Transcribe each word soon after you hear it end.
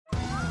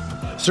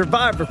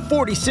Survivor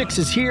 46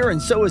 is here, and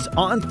so is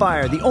On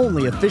Fire, the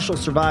only official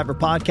Survivor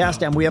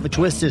podcast, and we have a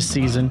twist this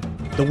season.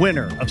 The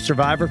winner of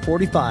Survivor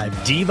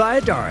 45, Dee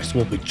Valladares,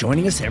 will be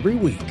joining us every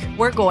week.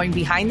 We're going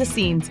behind the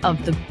scenes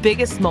of the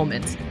biggest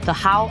moments, the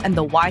how and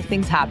the why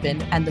things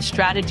happen, and the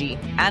strategy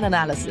and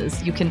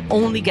analysis you can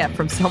only get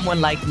from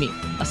someone like me,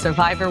 a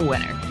Survivor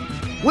winner.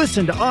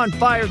 Listen to On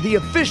Fire, the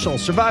official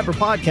Survivor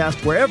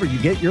podcast, wherever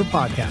you get your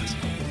podcast.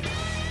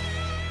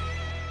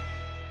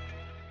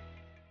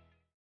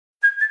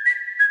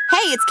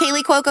 Hey, it's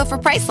Kaylee Cuoco for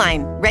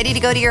Priceline. Ready to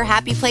go to your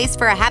happy place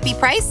for a happy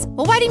price?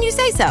 Well, why didn't you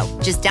say so?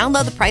 Just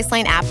download the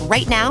Priceline app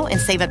right now and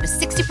save up to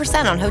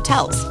 60% on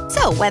hotels.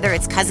 So whether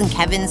it's Cousin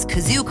Kevin's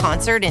Kazoo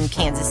Concert in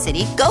Kansas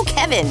City, go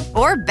Kevin,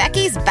 or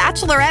Becky's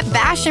Bachelorette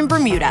Bash in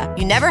Bermuda,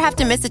 you never have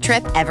to miss a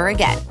trip ever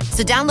again.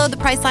 So download the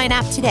Priceline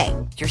app today.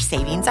 Your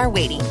savings are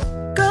waiting.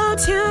 Go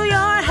to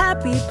your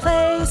happy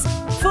place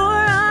for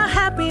a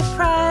happy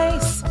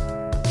price.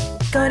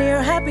 Go to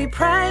your happy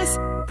price,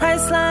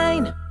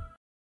 Priceline.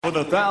 For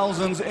the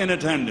thousands in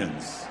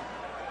attendance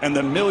and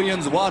the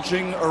millions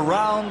watching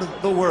around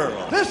the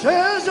world. This is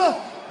the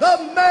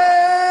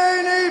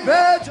main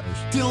event.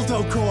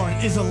 Dildo Corn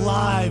is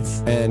alive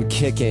and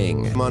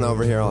kicking. Come on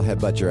over here, I'll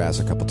headbutt your ass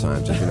a couple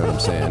times, if you know what I'm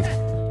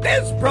saying.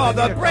 This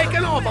brother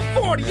breaking off a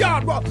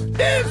 40-yard run.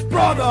 This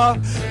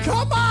brother,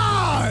 come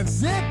on,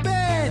 zip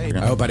it.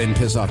 I hope I didn't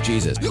piss off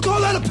Jesus. You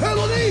call that a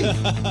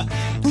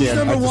penalty? Who's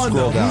number one,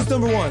 though? Who's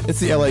number one? It's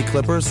the LA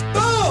Clippers.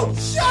 Oh,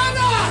 shut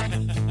up!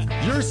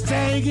 You're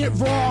saying it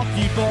wrong,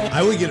 people.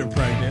 I would get her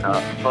pregnant.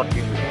 Fuck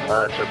you,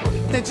 Triple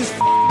H. That just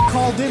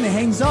called in and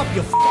hangs up,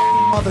 you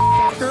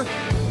motherfucker.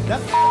 That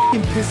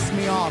pisses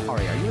me off.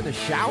 Are you in the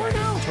shower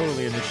now?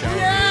 Totally in the shower.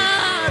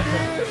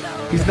 Yeah,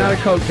 dude. He's not a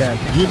cokehead.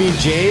 You mean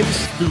James?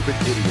 Stupid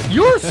idiot.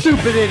 You're a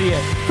stupid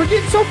idiot for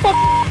getting so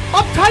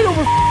uptight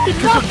over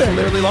nothing.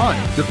 They're clearly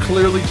lying. They're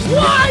clearly just...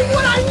 Why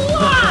would I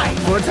lie?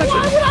 For attention.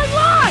 Why would I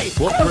lie?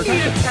 Well, I don't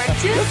need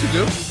attention. Yes, you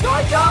do. No,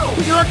 I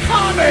don't. You're a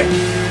comic.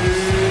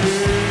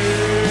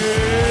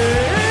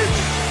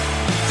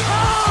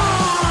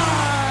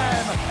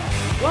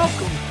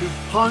 Welcome to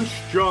Punch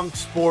Drunk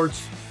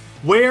Sports,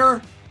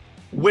 where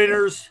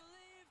winners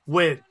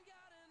win.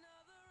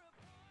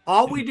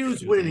 All we do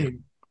is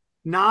winning,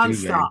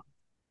 nonstop,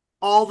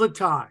 all the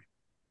time.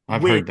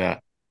 I've heard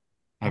that.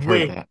 I've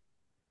heard that.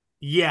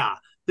 Yeah.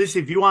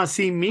 Listen, if you want to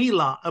see me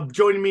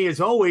joining me as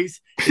always,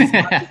 is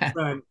my good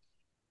friend.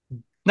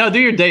 No, do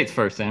your dates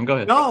first, Sam. Go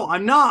ahead. No,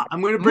 I'm not.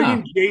 I'm going to bring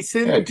in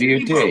Jason. Yeah, do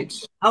your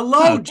dates.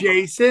 Hello,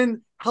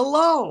 Jason.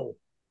 Hello.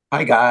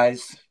 Hi,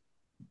 guys.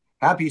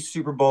 Happy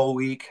Super Bowl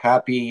week.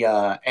 Happy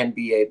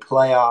NBA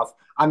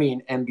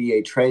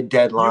NBA trade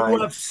deadline.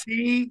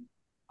 UFC.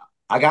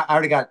 I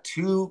already got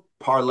two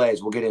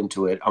parlays. We'll get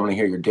into it. I want to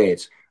hear your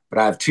dates. But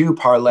I have two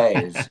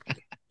parlays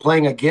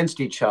playing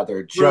against each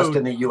other just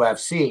in the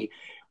UFC.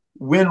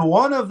 When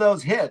one of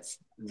those hits,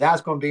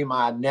 that's going to be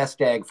my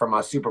nest egg for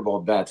my Super Bowl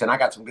bets. And I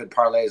got some good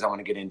parlays I want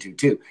to get into,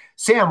 too.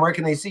 Sam, where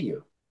can they see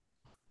you?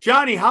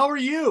 Johnny, how are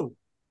you?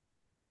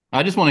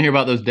 I just want to hear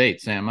about those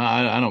dates, Sam.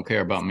 I don't care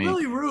about me.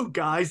 Really rude,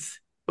 guys.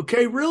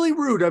 Okay, really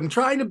rude. I'm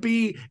trying to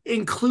be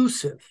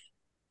inclusive.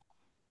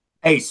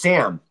 Hey,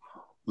 Sam,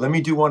 let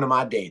me do one of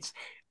my dates.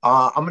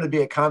 I'm going to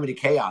be at Comedy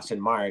Chaos in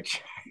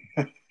March.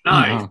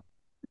 Nice.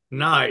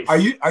 Nice.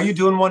 Are you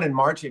doing one in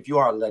March? If you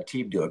are, let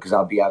Teeb do it because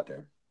I'll be out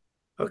there.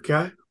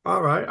 Okay.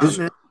 All right.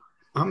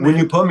 When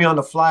you put me on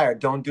the flyer,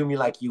 don't do me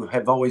like you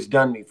have always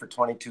done me for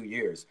 22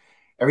 years.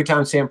 Every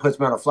time Sam puts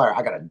me on a flyer,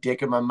 I got a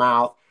dick in my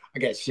mouth. I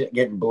got shit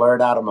getting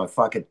blurred out of my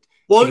fucking...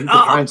 Well,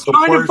 I'm trying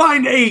to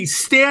find a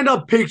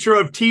stand-up picture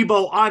of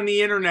Tebow on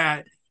the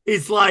internet.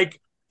 It's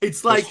like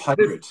there's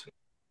hundreds.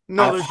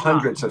 No, there's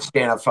hundreds of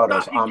stand-up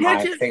photos on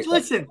my Facebook.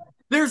 Listen,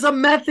 there's a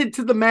method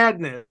to the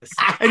madness.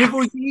 And if it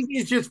was easy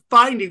as just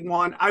finding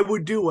one, I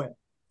would do it.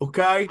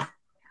 Okay?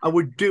 I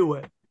would do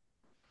it.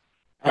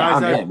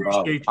 Guys, I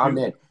appreciate you. I'm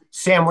in.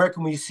 Sam, where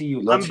can we see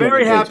you? I'm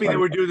very happy that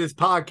we're doing this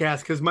podcast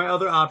because my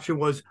other option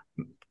was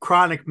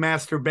chronic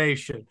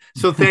masturbation.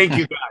 So thank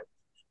you, guys.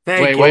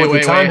 Thank you.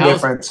 Wait.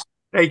 Difference.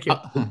 Thank you.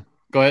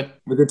 Go ahead.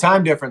 With the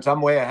time difference, I'm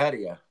way ahead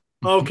of you.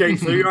 Okay,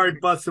 so you already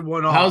busted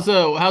one off. How's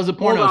the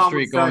porno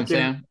streak going,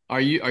 Sam?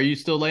 Are you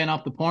still laying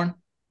off the porn?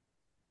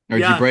 Or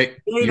did you break?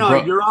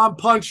 You're on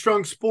Punch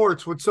Drunk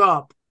Sports. What's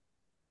up?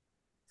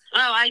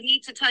 Oh, I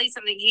need to tell you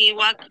something. Can you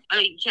walk? Oh,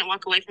 you can't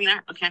walk away from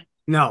there? Okay.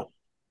 No.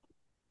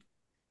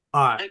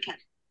 All right. Okay.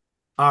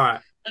 All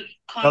right.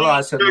 Hello,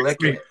 I said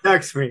lick it.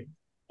 Text me.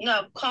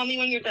 No, call me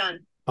when you're done.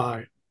 All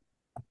right.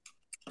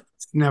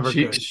 It's never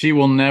good. She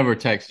will never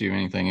text you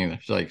anything either.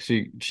 She's like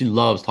she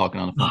loves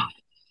talking on the phone.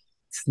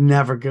 It's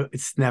never good.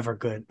 It's never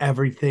good.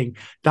 Everything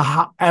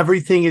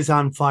is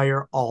on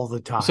fire all the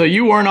time. So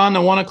you weren't on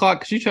the 1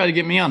 o'clock because you tried to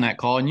get me on that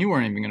call and you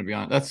weren't even going to be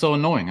on it. That's so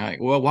annoying.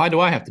 Well, why do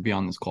I have to be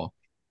on this call?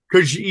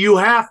 Because you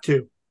have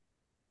to.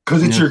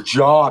 Because it's your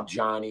job,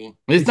 Johnny.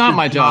 It's not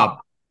my job.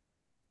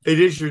 It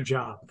is your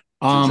job.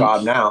 It's your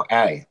job now.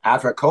 Hey,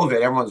 after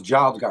COVID, everyone's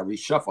jobs got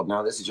reshuffled.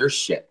 Now this is your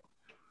shit.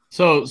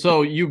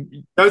 So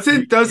you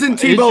doesn't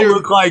Tebow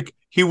look like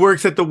He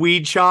works at the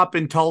weed shop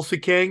in Tulsa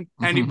King.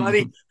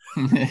 Anybody?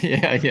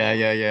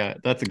 Yeah.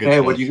 That's a good. Hey,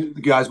 show. what do you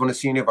guys want to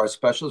see any of our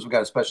specials? We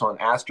got a special on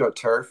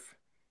AstroTurf,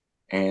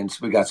 and so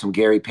we got some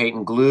Gary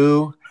Payton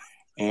glue,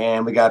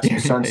 and we got some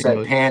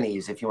sunset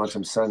panties. If you want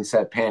some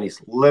sunset panties,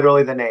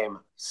 literally the name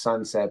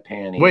sunset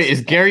panties. Wait,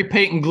 is Gary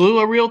Payton glue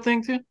a real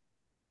thing too?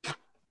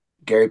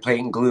 Gary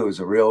Payton glue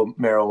is a real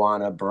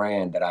marijuana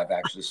brand that I've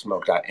actually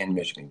smoked out in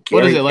Michigan.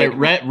 What is Gary it, like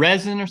Payton,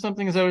 resin or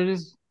something? Is that what it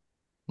is?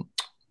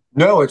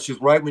 No, it's just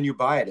right when you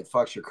buy it, it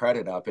fucks your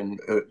credit up, and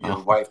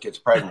your wife gets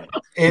pregnant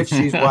if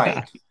she's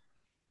white.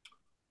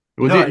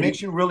 It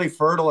makes you really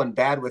fertile and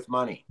bad with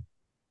money.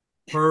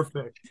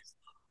 Perfect.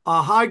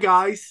 Hi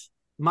guys,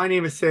 my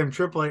name is Sam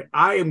Tripoli.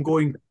 I am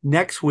going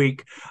next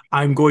week.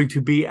 I'm going to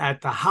be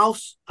at the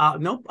house.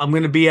 I'm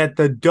going to be at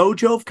the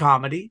Dojo of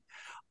Comedy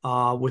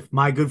with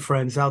my good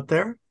friends out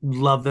there.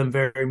 Love them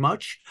very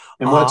much.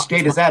 And what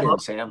state is that in,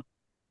 Sam?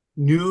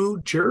 New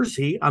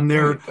Jersey. I'm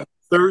there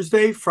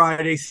Thursday,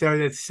 Friday,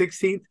 Saturday, the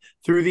 16th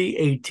through the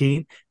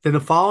 18th. Then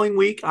the following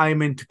week, I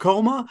am in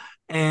Tacoma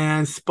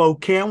and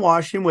Spokane,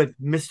 Washington with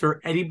Mr.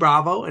 Eddie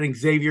Bravo and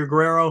Xavier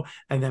Guerrero.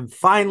 And then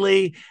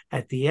finally,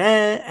 at the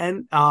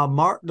end,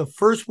 the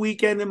first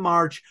weekend in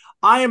March,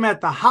 I am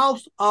at the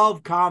House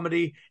of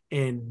Comedy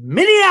in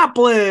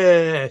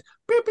Minneapolis.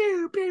 Beep,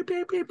 beep, beep,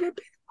 beep, beep, beep.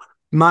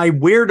 My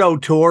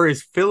weirdo tour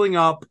is filling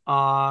up.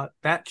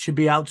 That should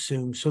be out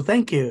soon. So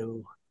thank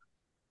you.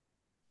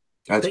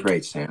 That's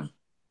great, Sam.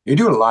 You're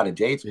doing a lot of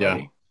dates,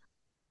 buddy. Yeah.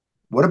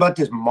 What about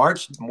this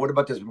March?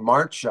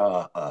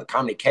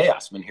 Comedy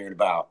Chaos been hearing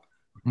about?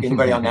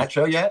 Anybody on that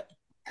show yet?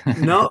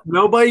 No,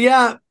 nobody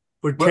yet.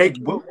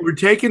 We're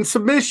taking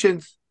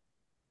submissions.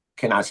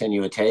 Can I send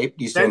you a tape?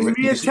 Send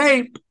me a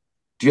tape.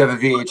 Do you have a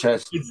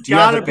VHS? It's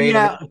got to be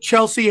a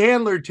Chelsea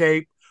Handler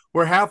tape.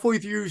 We're halfway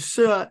through.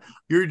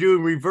 You're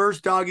doing reverse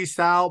doggy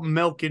style,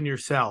 milking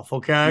yourself.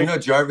 Okay. You know,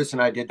 Jarvis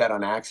and I did that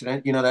on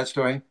accident. You know that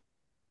story?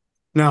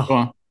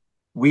 No.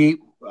 We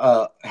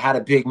had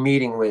a big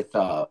meeting with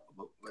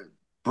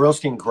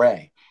Brillstein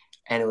Gray,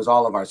 and it was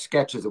all of our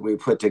sketches that we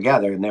put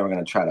together, and they were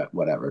going to try to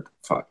whatever.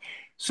 Fuck.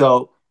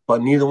 So,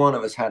 but neither one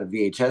of us had a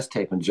VHS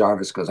tape, and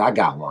Jarvis goes, I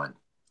got one.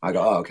 I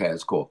go, oh, okay,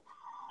 that's cool.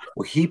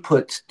 Well, he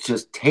put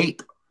just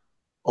tape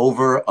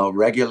over a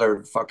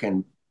regular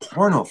fucking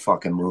porno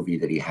fucking movie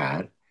that he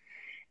had.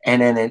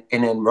 And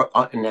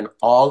then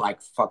all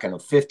like fucking a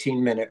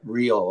 15-minute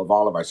reel of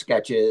all of our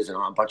sketches and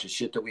a bunch of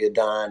shit that we had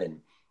done and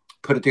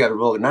put it together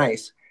really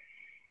nice.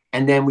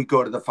 And then we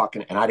go to the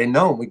fucking, and I didn't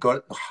know, we go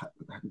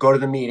to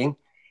the meeting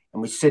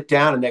and we sit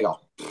down and they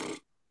go,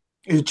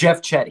 it's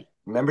Jeff Chetty.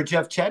 Remember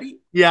Jeff Chetty?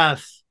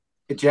 Yes.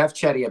 Jeff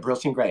Chetty at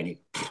Brillstein Gray.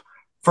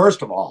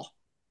 First of all,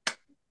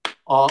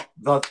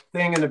 the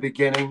thing in the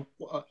beginning,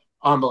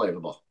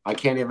 unbelievable. I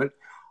can't even,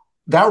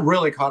 that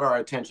really caught our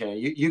attention.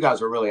 You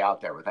guys are really out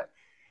there with it.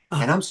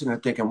 And I'm sitting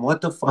there thinking, what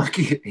the fuck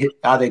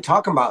are they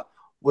talking about?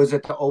 Was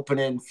it the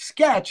opening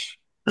sketch?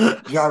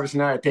 Jarvis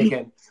and I are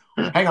thinking,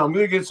 hang on, I'm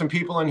going to get some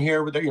people in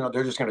here.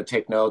 They're just going to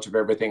take notes of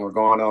everything we're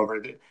going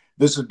over.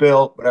 This is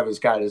Bill, whatever his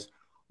guy is.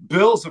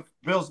 Bill's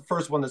the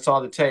first one that saw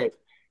the tape,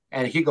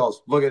 and he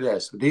goes, look at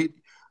this.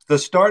 The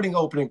starting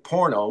opening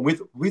porno.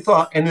 We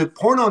thought, and the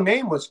porno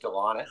name was still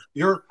on it.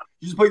 You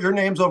just put your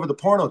names over the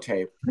porno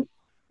tape.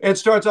 It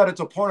starts out, it's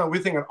a porno.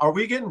 We're thinking, are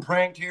we getting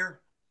pranked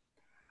here?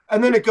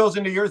 And then it goes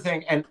into your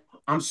thing, and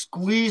I'm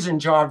squeezing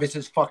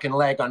Jarvis's fucking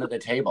leg under the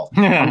table.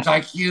 I'm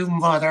like, you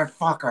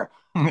motherfucker.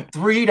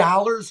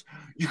 $3?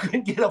 You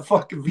couldn't get a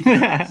fucking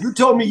video. You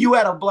told me you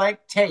had a blank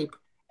tape,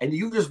 and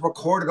you just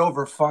recorded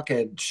over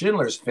fucking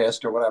Schindler's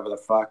Fist or whatever the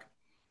fuck.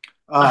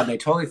 They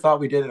totally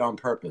thought we did it on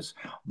purpose.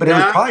 But it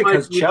was probably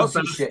because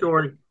Chelsea shit.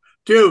 Story.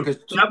 Dude,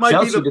 that might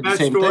Chelsea be the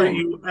best story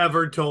you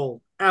ever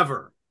told.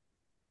 Ever.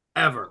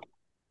 I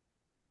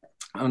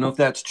don't know if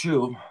that's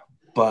true,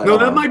 but no,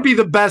 that might be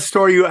the best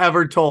story you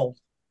ever told.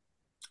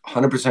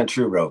 100%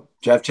 true, bro.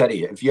 Jeff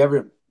Chetty. If you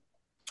ever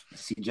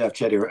see Jeff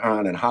Chetty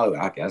around in Hollywood,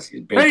 I guess.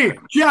 Hey,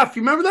 Jeff,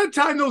 you remember that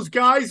time those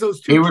two?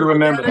 He would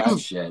remember that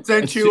shit.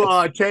 Sent you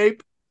a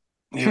tape.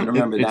 He would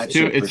remember that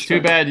shit. It's too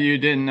bad you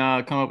didn't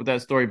come up with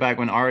that story back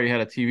when Ari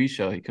had a TV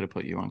show. He could have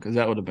put you on because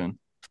that would have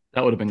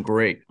been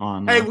great.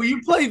 On. Hey, will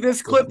you play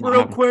this clip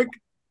real quick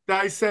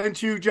that I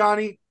sent you,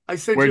 Johnny?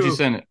 Where'd you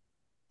send it?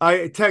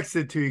 I texted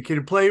it to you. Can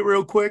you play it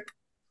real quick?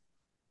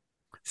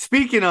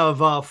 Speaking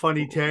of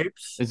funny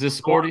tapes, is this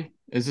sporty?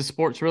 Is this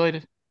sports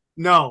related?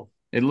 No.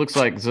 It looks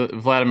like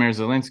Vladimir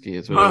Zelensky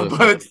is what it looks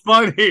but it's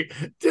funny.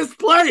 Just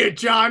play it,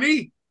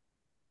 Johnny.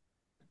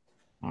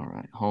 All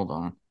right, hold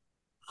on.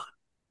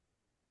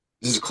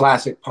 This is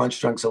classic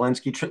Punch Drunk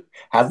Zelensky trick.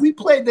 Have we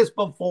played this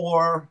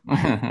before?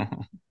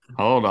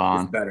 Hold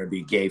on. This better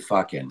be gay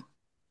fucking.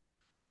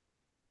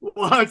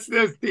 Watch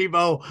this,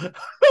 Tebow.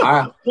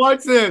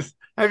 Watch this.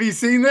 Have you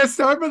seen this?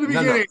 Start from the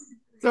beginning.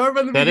 Start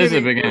from the beginning. That is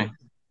the beginning.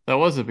 That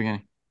was the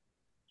beginning.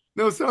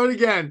 No, start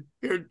again.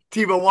 Here,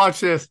 Tebow, watch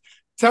this.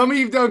 Tell me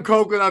you've done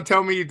coke without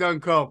telling me you've done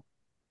coke.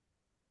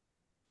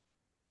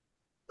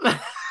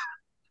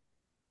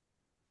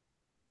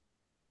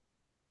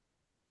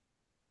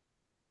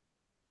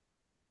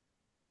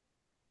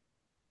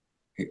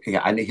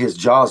 Yeah, his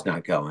jaw's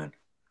not going.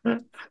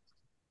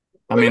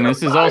 I mean,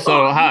 this is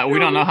also how we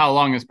don't know how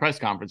long his press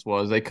conference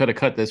was. They could have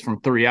cut this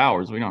from 3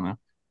 hours. We don't know.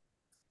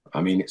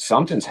 I mean,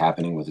 something's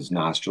happening with his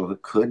nostril.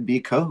 It could be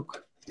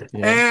coke.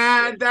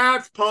 Yeah. And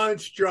that's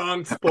Punch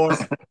Drunk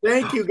Sports.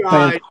 Thank you,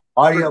 guys.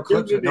 Audio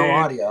clips with no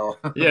audio.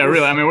 Yeah,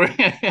 really. I mean,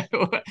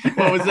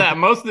 what was that?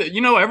 Most of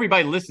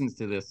everybody listens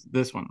to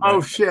this one. Right?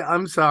 Oh shit!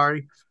 I'm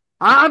sorry.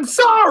 I'm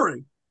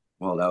sorry.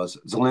 Well, that was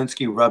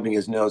Zelensky rubbing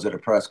his nose at a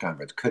press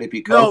conference. Could it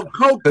be coke? No,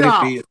 coke.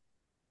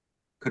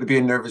 Could it be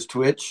a nervous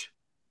twitch?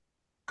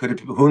 Could it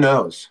be, who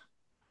knows?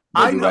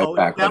 We'll I know. Right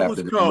back that right was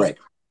after coke. the break.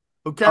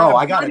 Okay. Oh,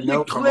 I got a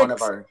note from one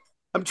of our.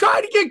 I'm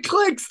trying to get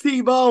clicks,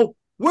 Tebow.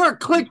 We're a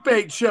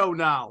clickbait show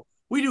now.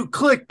 We do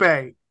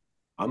clickbait.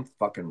 I'm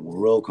fucking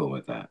real cool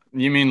with that.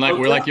 You mean like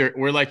we're like your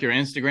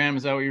Instagram?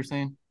 Is that what you're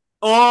saying?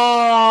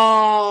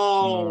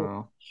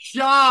 Oh,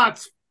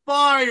 shots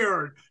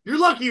fired. You're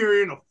lucky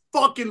you're in a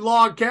fucking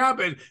log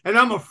cabin and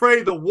I'm afraid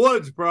of the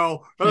woods,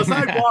 bro. Or else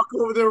I'd walk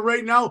over there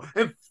right now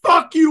and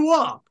fuck you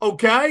up,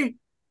 okay?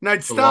 And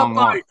I'd stop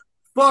by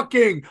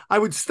I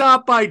would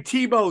stop by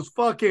Tebow's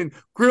fucking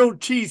grilled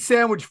cheese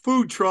sandwich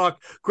food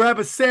truck, grab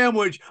a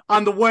sandwich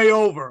on the way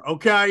over,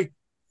 okay?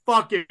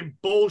 Fucking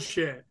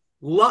bullshit.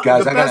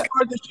 Guys, the best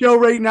part of the show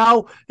right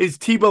now is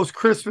Tebow's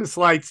Christmas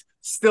lights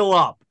still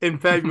up in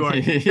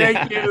February.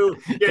 Thank you.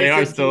 They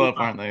are still up,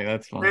 aren't they?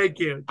 That's fun. Thank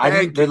you. I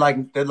think they're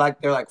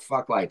like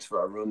fuck lights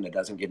for a room that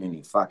doesn't get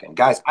any fucking.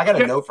 Guys, I got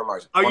a note from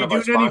our. Are you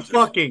doing any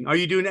fucking? Are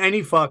you doing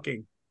any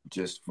fucking?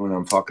 Just when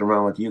I'm fucking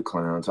around with you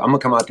clowns, I'm gonna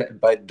come out there,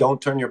 but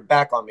don't turn your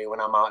back on me when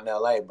I'm out in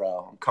LA,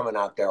 bro. I'm coming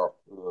out there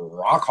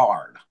rock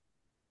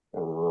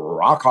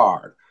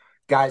hard,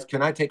 guys.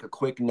 Can I take a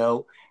quick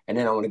note, and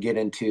then I want to get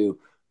into.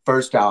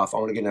 First off, I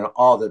want to get into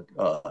all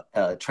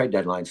the trade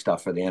deadline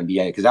stuff for the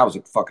NBA because that was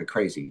fucking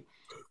crazy.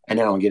 And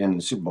then I want to get into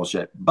the Super Bowl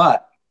shit.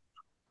 But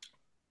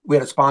we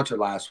had a sponsor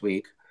last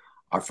week,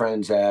 our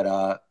friends at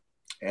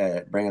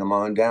bringing them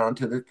on down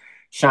to the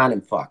Shine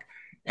and Fuck.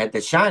 At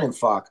the Shine and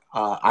Fuck,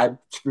 I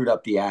screwed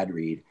up the ad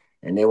read,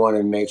 and they wanted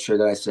to make sure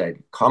that I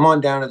said, come on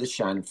down to the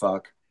Shine and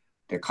Fuck.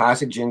 Their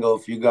classic jingle,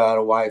 if you got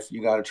a wife,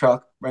 you got a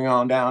truck, bring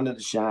on down to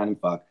the Shine and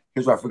Fuck.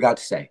 Here's what I forgot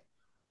to say.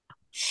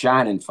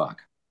 Shine and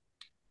Fuck.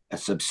 A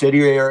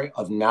subsidiary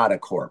of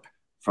Notacorp,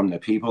 from the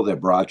people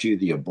that brought you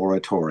the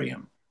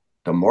abortorium,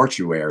 the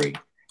mortuary,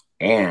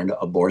 and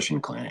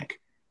abortion clinic.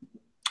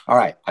 All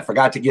right, I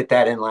forgot to get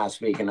that in last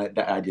week, and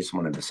I just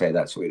wanted to say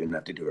that so we didn't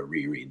have to do a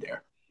reread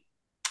there.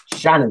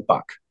 Shine and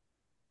Fuck.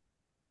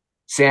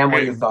 Sam,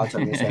 what are your thoughts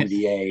on this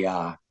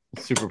NBA?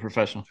 Super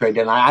professional trade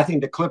deadline? I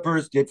think the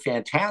Clippers did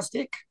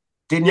fantastic.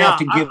 Didn't have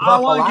to give up a lot. I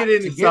want to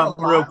get into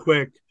something real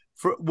quick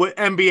for what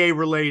NBA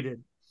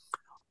related.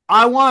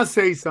 I want to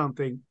say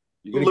something.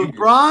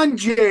 LeBron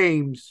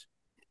James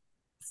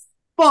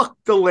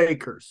fucked the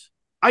Lakers.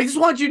 I just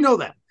want you to know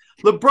that.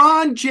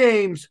 LeBron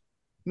James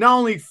not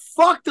only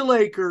fucked the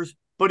Lakers,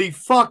 but he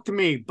fucked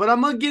me. But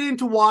I'm going to get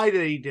into why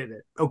that he did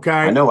it, okay?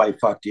 I know why he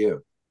fucked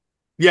you.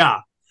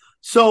 Yeah.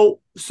 So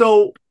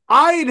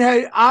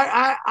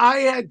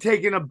I had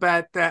taken a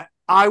bet that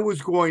I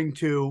was going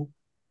to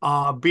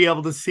be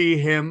able to see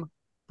him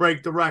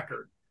break the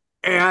record.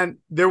 And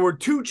there were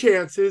two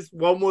chances.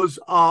 One was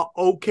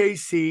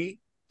OKC.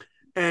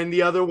 And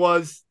the other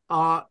was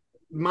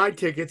my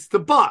tickets, the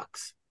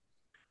Bucks.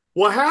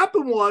 What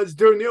happened was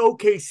during the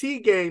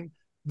OKC game,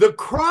 the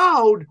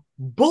crowd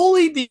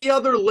bullied the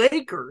other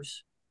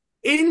Lakers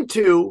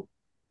into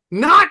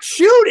not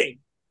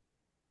shooting.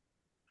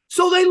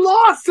 So they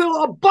lost to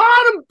a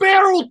bottom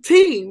barrel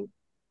team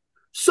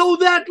so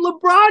that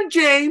LeBron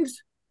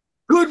James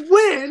could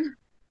win,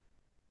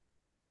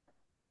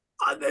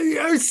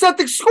 set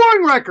the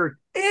scoring record.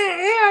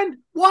 And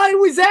while he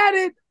was at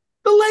it,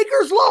 the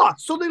Lakers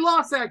lost, so they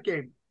lost that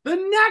game. The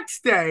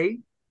next day,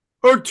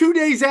 or 2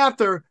 days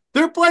after,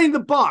 they're playing the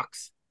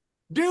Bucks.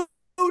 Dude,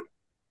 based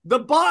on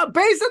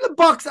the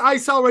Bucks I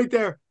saw right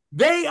there,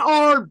 they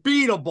are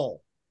beatable.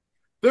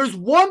 There's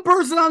one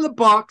person on the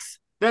Bucks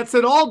that's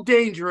at all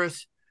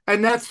dangerous,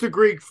 and that's the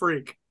Greek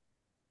Freak.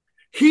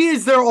 He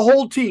is their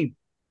whole team.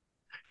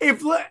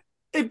 If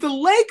the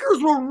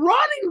Lakers were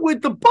running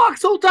with the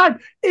Bucks the whole time,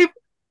 if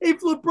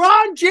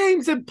LeBron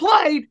James had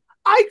played,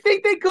 I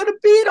think they could have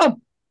beat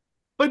him.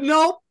 But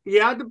no, he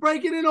had to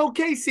break it in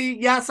OKC.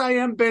 Yes, I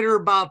am bitter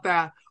about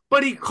that.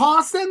 But he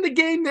cost them the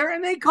game there,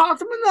 and they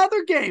cost him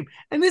another game.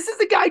 And this is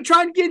the guy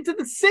trying to get into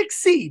the 6th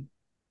seed.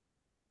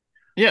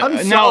 Yeah,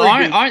 doesn't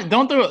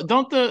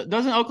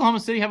Oklahoma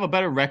City have a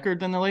better record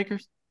than the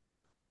Lakers?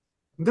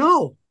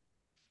 No.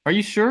 Are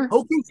you sure?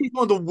 OKC is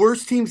one of the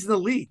worst teams in the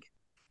league.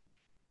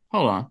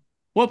 Hold on.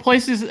 What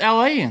place is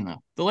LA in,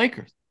 though? The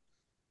Lakers.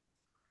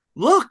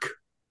 Look.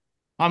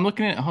 I'm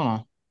looking at. Hold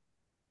on.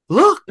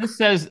 Look. This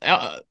says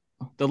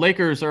the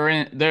Lakers are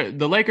in.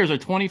 The Lakers are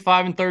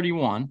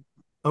 25-31.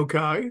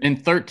 Okay. In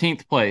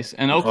 13th place,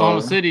 and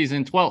Oklahoma City's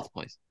in 12th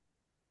place.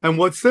 And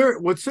what's their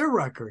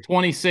record?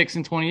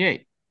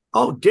 26-28.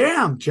 Oh,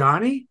 damn,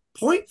 Johnny.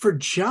 Point for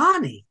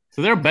Johnny.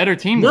 So they're a better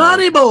team.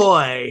 Naughty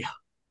boy.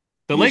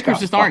 The Lakers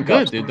just aren't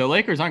good, dude. The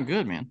Lakers aren't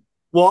good, man.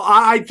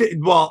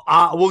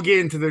 Well, we'll get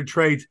into their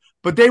trades,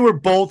 but they were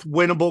both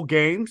winnable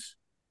games.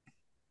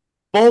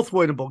 Both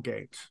winnable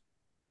games.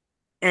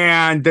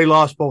 And they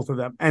lost both of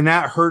them. And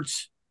that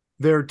hurts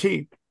their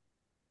team.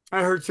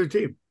 That hurts their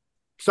team.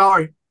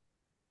 Sorry,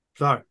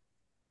 not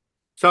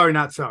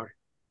sorry.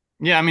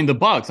 Yeah, I mean the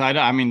Bucks.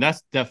 I mean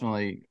that's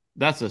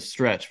a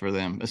stretch for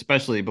them,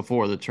 especially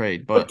before the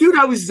trade. But dude,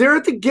 I was there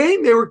at the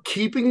game. They were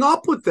keeping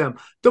up with them.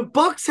 The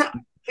Bucks in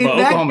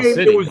that Oklahoma game,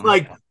 City, it was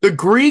like the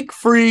Greek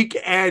Freak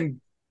and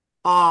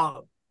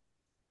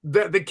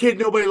the kid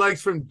nobody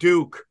likes from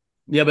Duke.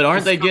 Yeah, but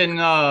aren't they getting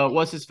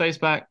what's his face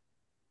back?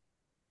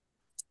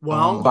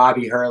 Well,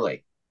 Bobby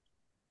Hurley.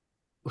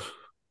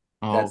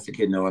 Oh. That's the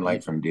kid no one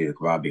liked from Duke,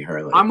 Bobby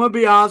Hurley. I'm gonna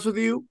be honest with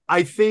you.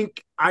 I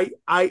think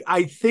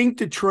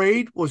the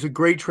trade was a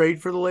great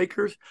trade for the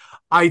Lakers.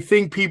 I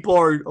think people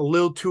are a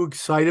little too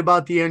excited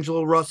about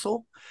D'Angelo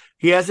Russell.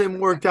 He hasn't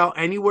worked out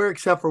anywhere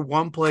except for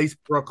one place,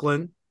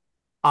 Brooklyn.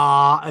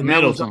 And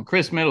Middleton,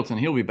 Chris Middleton,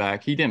 he'll be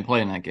back. He didn't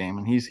play in that game,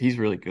 and he's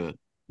really good.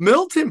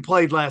 Middleton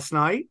played last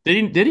night.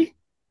 Did he?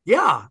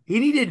 Yeah, he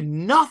needed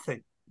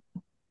nothing.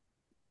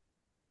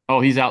 Oh,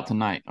 he's out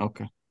tonight.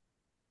 Okay.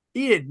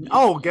 He did.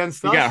 Oh,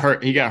 against us.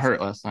 He got hurt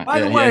last night.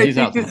 By the way, I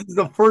think this is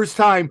the first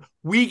time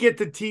we get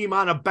the team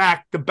on a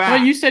back-to-back.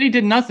 Well, you said he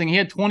did nothing. He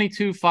had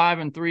 22, 5,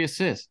 and 3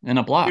 assists and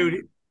a block.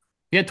 Dude,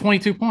 he had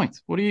 22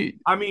 points. What do you?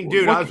 I mean,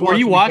 dude, were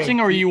you watching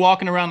or were you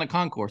walking around the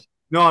concourse?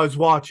 No, I was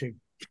watching.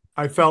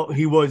 I felt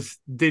he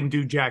didn't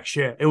do jack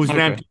shit. It was an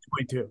empty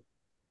 22.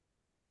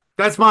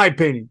 That's my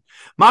opinion.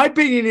 My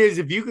opinion is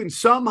if you can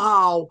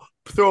somehow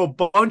throw a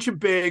bunch of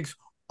bigs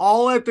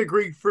all at the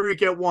Greek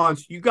Freak at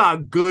once, you got a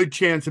good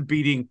chance of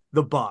beating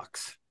the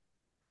Bucks.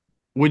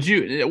 What do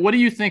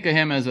you think of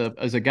him as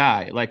a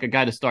guy, like a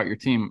guy to start your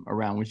team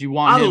around? Would you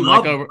want him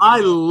over? I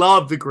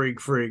love the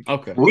Greek Freak.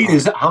 Okay.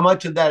 How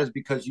much of that is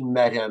because you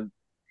met him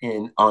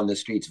on the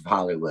streets of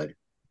Hollywood?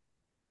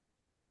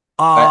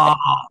 Or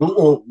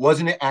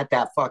wasn't it at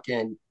that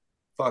fucking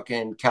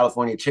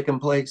California chicken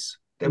place?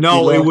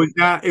 No, it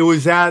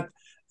was at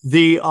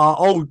the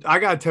I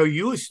gotta tell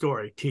you a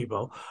story,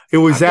 Tebow. It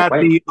was at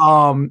the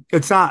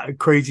it's not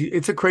crazy,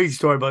 it's a crazy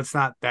story, but it's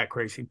not that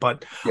crazy.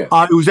 But it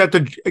was at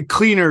the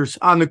Cleaners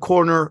on the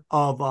corner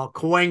of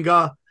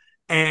Cahuenga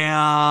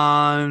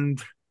and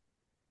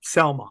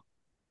Selma.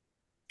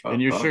 And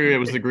you're sure it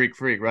was the Greek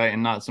Freak, right?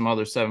 And not some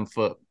other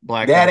 7-foot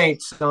black that guy.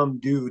 Ain't some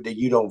dude that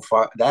you don't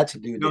that's a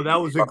dude that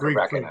was a Greek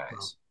Freak.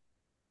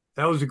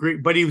 That was a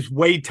Greek, but he was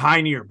way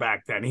tinier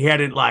back then. He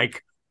hadn't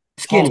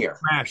skinnier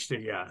smashed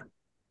it yet.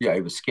 Yeah, he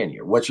was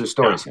skinnier. What's your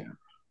story, Sam?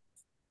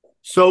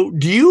 So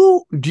do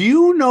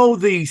you know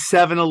the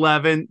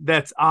 7-Eleven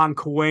that's on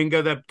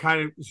Cahuenga that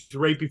kind of is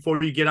right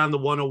before you get on the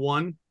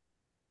 101?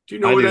 Do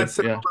you know where that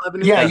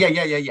 7-Eleven is?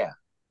 Yeah.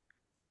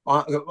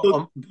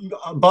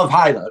 Above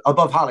Hollywood,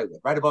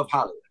 right above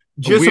Hollywood.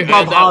 Just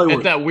above Hollywood.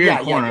 At that weird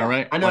corner,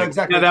 right? I know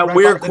exactly. Yeah, that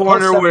weird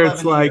corner where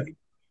it's like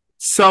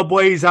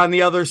Subway's on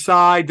the other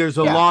side. There's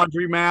a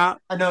laundromat.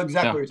 I know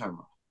exactly what you're talking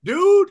about.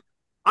 Dude,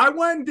 I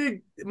went and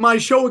did my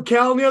show with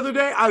Callan the other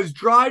day. I was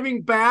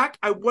driving back.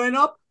 I went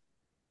up.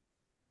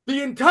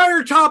 The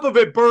entire top of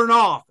it burned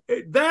off.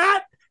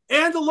 That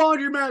and the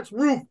laundromat's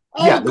roof.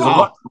 There's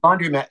a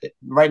laundromat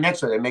right next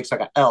to it. It makes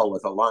like an L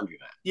with a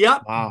laundromat.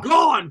 Yep. Wow.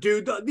 Gone,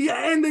 dude.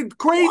 And the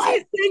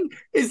craziest thing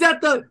is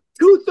that the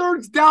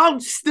 2/3 down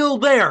still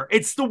there.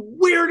 It's the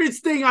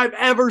weirdest thing I've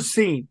ever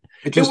seen.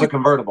 It's just a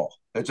convertible.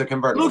 It's a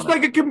convertible. Looks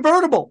like a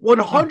convertible,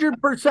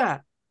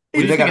 100%.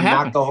 Are they going to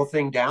knock the whole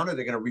thing down, or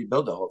they're going to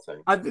rebuild the whole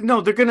thing?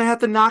 No, they're going to have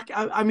to knock.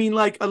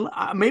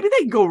 Maybe they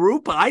can go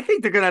roof, but I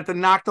think they're going to have to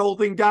knock the whole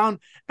thing down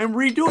and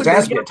redo it. There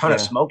has to be a ton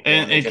of smoke.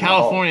 In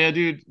California,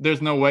 dude,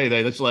 there's no way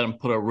they just let them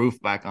put a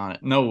roof back on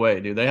it. No way,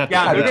 dude. They have to.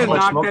 Yeah, they're going to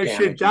knock that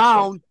shit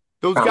down.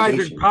 Those guys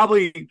are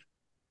probably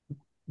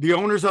the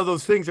owners of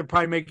those things are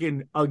probably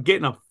getting a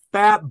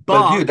fat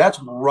buck. But dude, that's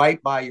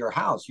right by your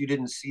house. You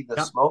didn't see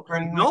the smoke or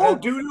anything? No,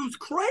 dude, it was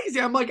crazy.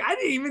 I'm like, I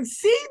didn't even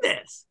see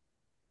this.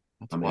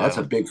 That's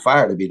a big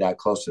fire to be that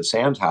close to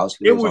Sam's house.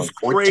 It was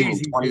on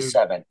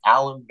 1427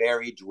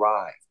 Allenberry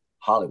Drive,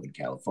 Hollywood,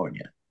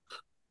 California.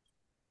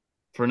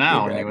 For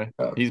now, anyway.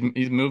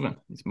 He's moving.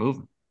 He's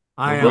moving.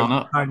 I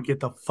am trying to get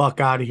the fuck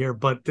out of here,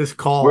 but this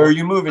call. Where are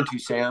you moving to,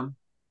 Sam?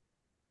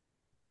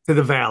 To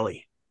the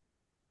Valley.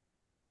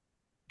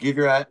 Give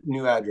your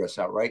new address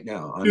out right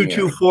now.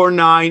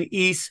 2249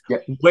 East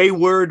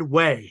Wayward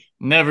Way.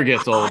 Never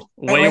gets old.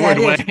 Wayward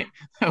Way.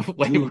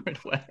 Wayward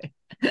Way.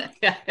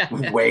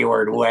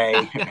 Wayward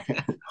Way.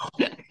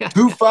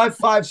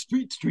 255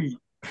 Street.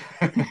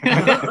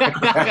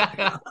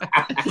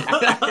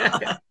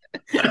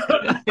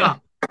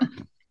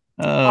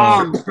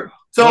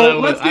 So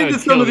let's get into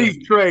some of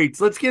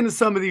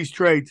these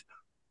trades.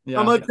 Yeah.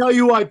 I'm going to tell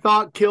you who I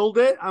thought killed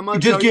it.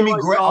 Just give me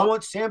I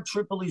want Sam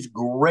Tripoli's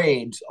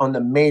grades on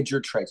the major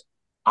trades.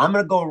 I'm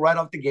going to go right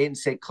off the gate and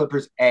say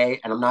Clippers A,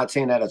 and I'm not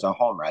saying that as a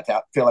homer. I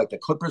feel like the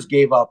Clippers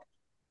gave up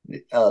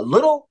a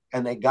little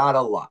and they got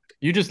a lot.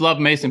 You just love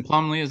Mason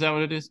Plumlee, is that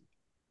what it is?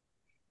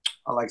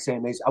 I like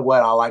saying Mason.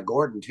 Well, I like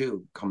Gordon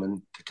too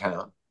coming to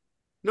town.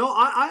 No,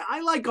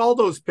 I like all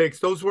those picks.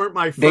 Those weren't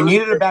my first. They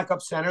needed a pick.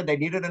 backup center. They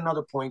needed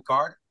another point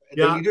guard.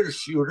 Yeah. They needed a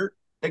shooter.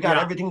 They got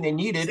everything they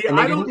needed. See, and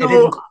they I don't didn't,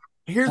 know.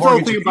 Here's the whole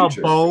mortgage thing the about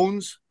future.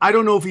 Bones. I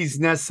don't know if he's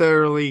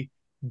necessarily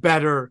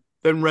better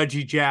than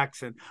Reggie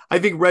Jackson. I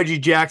think Reggie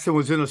Jackson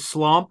was in a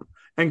slump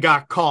and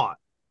got caught.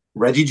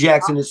 Reggie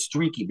Jackson is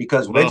streaky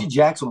because Reggie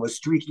Jackson was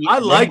streaky. I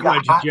and then like he got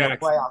Reggie hot in the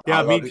Jackson. playoffs. Yeah,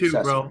 I me love too,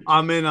 excessive. bro.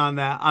 I'm in on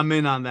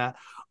that.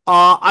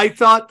 I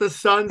thought the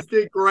Suns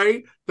did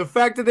great. The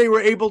fact that they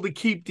were able to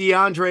keep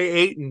DeAndre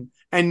Ayton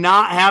and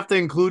not have to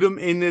include him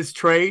in this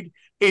trade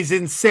is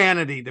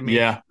insanity to me.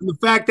 Yeah. And the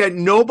fact that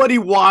nobody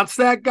wants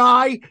that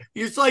guy,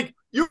 it's like,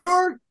 you're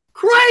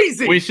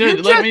crazy. We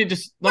should You're let me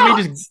just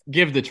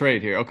give the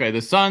trade here. Okay,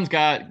 the Suns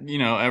got,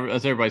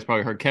 as everybody's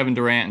probably heard, Kevin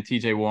Durant and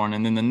TJ Warren,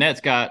 and then the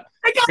Nets got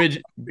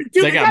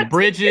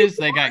Bridges,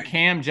 they got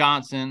Cam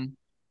Johnson,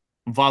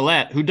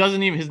 Valette, who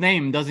his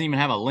name doesn't even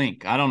have a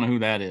link. I don't know who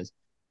that is.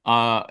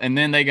 And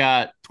then they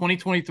got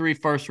 2023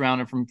 first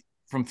rounder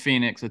from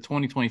Phoenix, a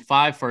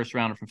 2025 first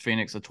rounder from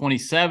Phoenix, a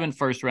 27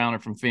 first rounder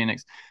from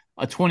Phoenix,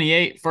 a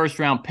 28 first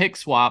round pick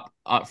swap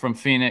from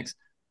Phoenix,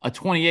 a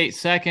 28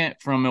 second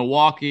from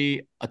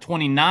Milwaukee, a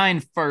 29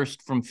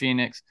 first from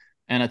Phoenix,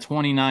 and a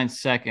 29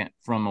 second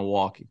from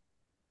Milwaukee.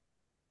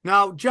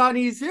 Now,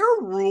 Johnny, is there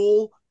a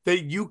rule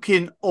that you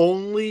can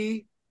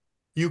only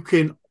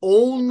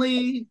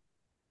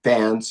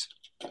fans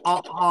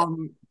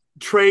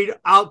trade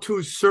out to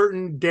a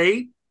certain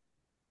date?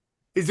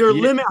 Is there a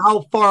limit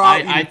how far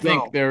out I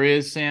think there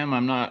is, Sam.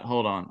 I'm not.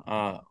 Hold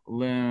on.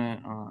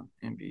 Limit on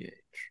NBA.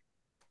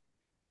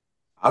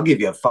 I'll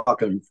give you a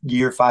fucking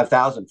year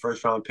 5,000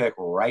 first round pick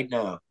right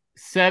now.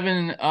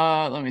 7.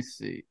 Let me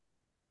see.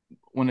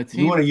 When a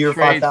team want a year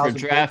trades for 5,000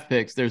 draft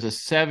picks, there's a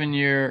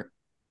 7-year.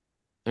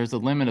 There's a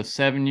limit of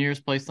 7 years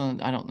placed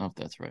on. I don't know if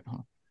that's right, huh?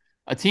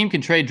 A team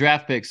can trade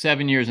draft picks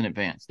 7 years in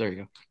advance. There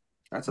you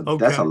go. So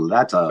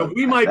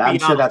we might I'm be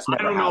sure out. that's I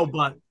never don't know, happened.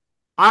 but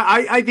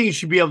I think you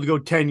should be able to go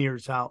 10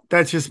 years out.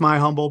 That's just my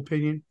humble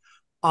opinion.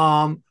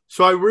 So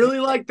I really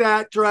like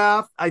that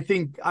draft. I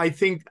think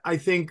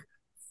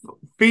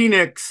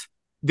Phoenix,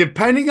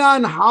 depending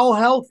on how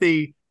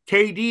healthy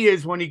KD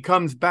is when he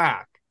comes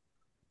back,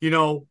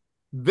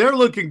 they're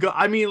looking good.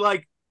 I mean,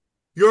 like,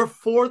 your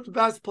fourth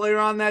best player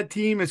on that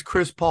team is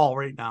Chris Paul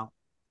right now.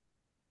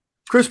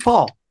 Chris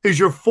Paul is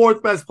your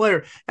fourth best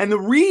player. And the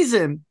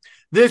reason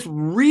this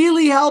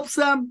really helps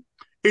them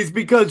is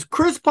because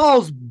Chris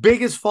Paul's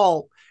biggest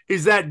fault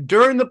is that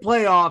during the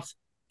playoffs,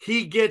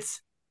 he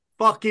gets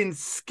fucking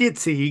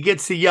skitsy. He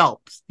gets the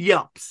yelps.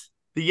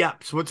 The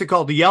yips. What's it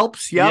called? The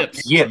yelps?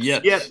 Yips.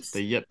 Yips.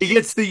 The yips. He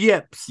gets the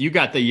yips. You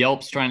got the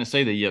yelps trying to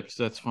say the yips.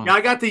 That's fine. Yeah,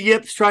 I got the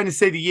yips trying to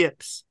say the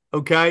yips.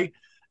 Okay.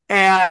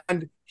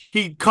 And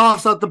he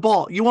coughs out the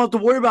ball. You won't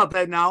have to worry about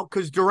that now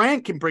because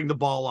Durant can bring the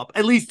ball up,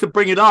 at least to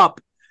bring it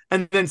up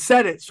and then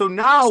set it. So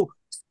now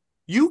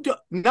your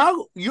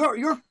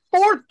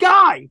fourth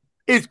guy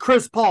is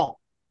Chris Paul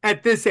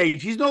at this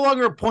age. He's no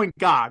longer a point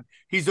guard.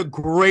 He's a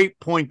great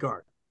point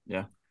guard.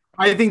 Yeah.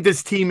 I think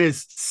this team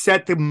is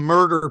set to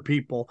murder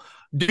people.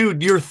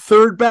 Dude, your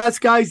third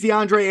best guy is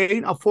DeAndre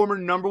Ayton, a former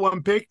number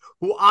 1 pick,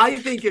 who I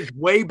think is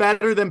way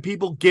better than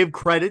people give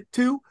credit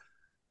to.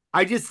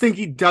 I just think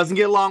he doesn't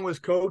get along with his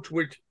coach,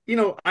 which,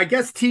 I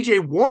guess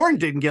TJ Warren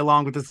didn't get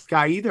along with this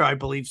guy either, I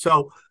believe.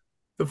 So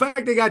the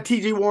fact they got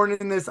TJ Warren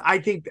in this, I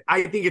think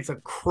it's a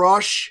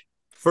crush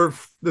for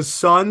the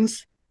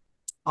Suns.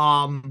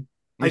 I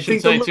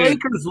think the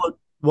Lakers look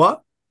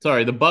what?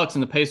 Sorry, the Bucks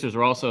and the Pacers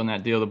are also in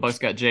that deal. The Bucks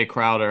got Jay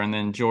Crowder, and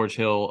then George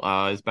Hill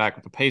is back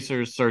with the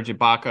Pacers, Serge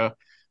Ibaka,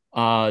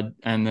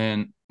 and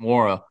then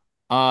Mora.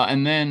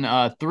 And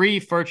then 3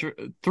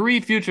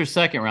 future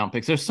second-round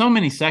picks. There's so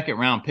many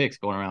second-round picks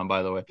going around,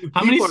 by the way.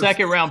 How many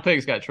second-round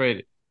picks got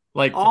traded?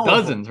 Like all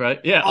dozens, right?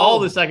 Yeah, all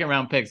the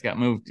second-round picks got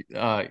moved.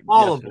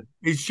 All of them.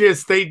 It's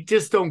just they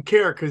just don't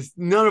care because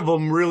none of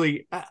them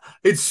really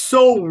 – it's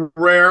so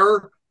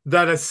rare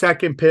that a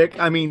second pick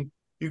 – I mean,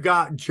 you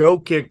got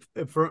Jokic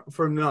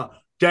from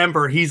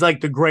Denver. He's like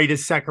the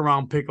greatest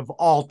second-round pick of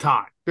all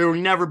time. There will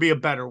never be a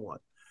better one.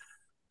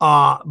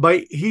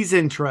 But he's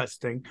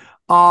interesting.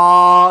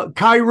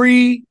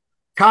 Kyrie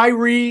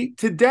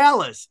to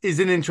Dallas is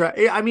an interest.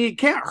 I mean, it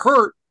can't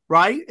hurt,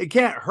 right? It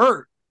can't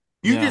hurt.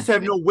 You just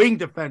have no wing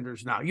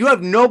defenders now. You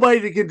have nobody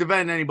that can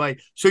defend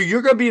anybody. So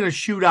you're going to be in a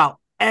shootout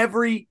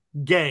every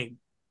game.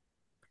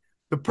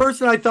 The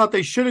person I thought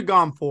they should have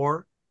gone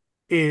for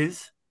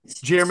is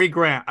Jeremy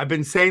Grant. I've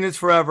been saying this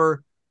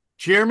forever.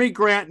 Jeremy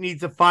Grant needs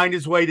to find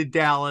his way to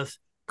Dallas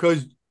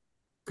because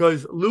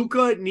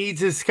Luka needs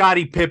his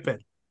Scottie Pippen.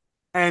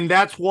 And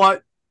that's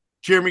what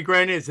Jeremy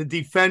Grant is, a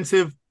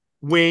defensive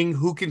wing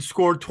who can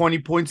score 20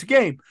 points a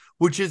game,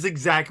 which is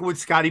exactly what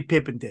Scottie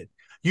Pippen did.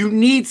 You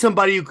need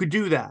somebody who could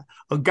do that,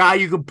 a guy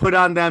you could put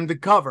on them to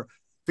cover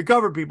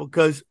people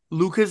because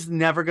Luka's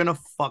never going to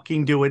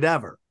fucking do it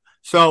ever.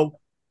 So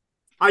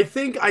I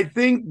think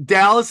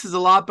Dallas is a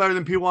lot better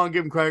than people want to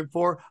give him credit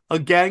for.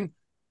 Again,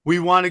 we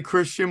wanted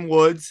Christian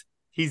Woods.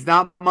 He's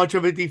not much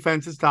of a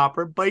defensive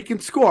stopper, but he can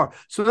score.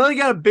 So now they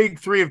got a big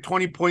 3 of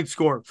 20-point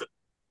scorers.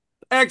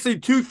 Actually,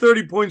 2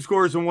 30-point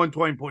scores and 1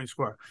 20-point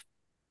score.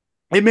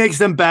 It makes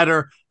them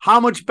better. How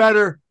much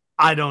better?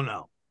 I don't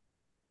know.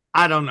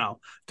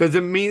 Does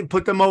it mean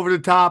put them over the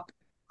top?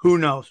 Who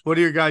knows? What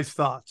are your guys'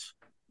 thoughts?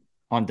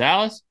 On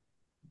Dallas?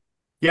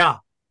 Yeah.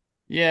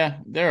 Yeah,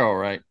 they're all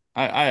right.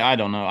 I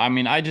don't know. I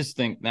mean, I just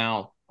think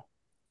now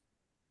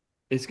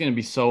it's going to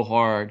be so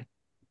hard.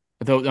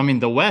 Though, I mean,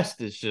 the West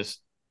is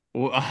just,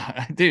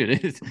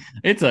 dude,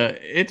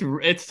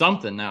 it's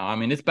something now. I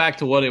mean, it's back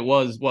to what it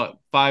was,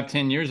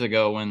 5-10 years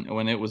ago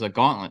when it was a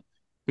gauntlet.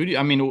 Who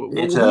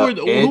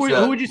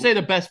would you say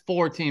the best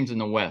 4 teams in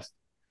the West?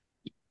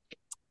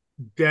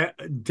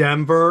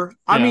 Denver.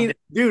 Yeah. I mean,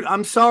 dude,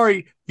 I'm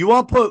sorry. You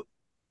want to put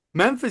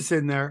Memphis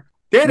in there?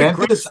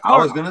 Memphis. I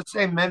was going to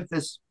say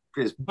Memphis.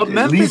 But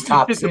Memphis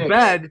is to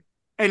bed,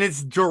 and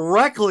it's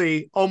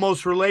directly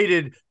almost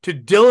related to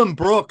Dylan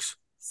Brooks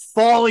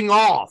falling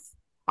off.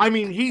 I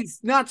mean, he's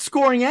not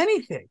scoring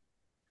anything.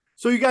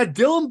 So you got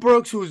Dylan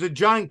Brooks, who is a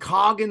giant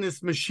cog in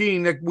this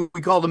machine that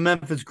we call the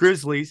Memphis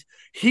Grizzlies.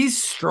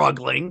 He's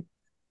struggling.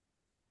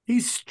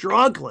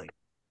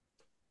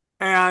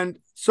 And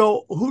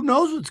so who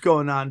knows what's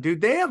going on, dude?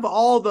 They have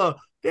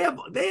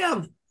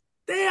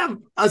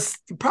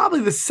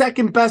probably the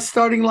second best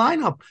starting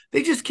lineup.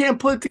 They just can't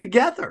put it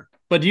together.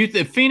 But do you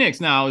think Phoenix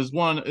now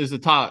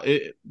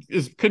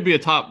could be a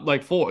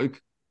top 4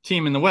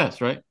 team in the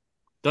West, right?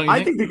 Don't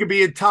you think they could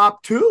be a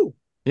top 2?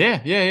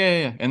 Yeah.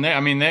 And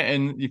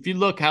and if you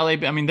look how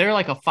they're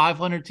like a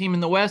 500 team in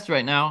the West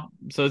right now.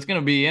 So it's going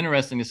to be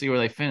interesting to see where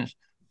they finish.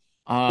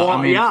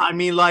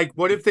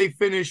 What if they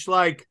finish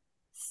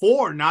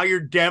 4? Now you're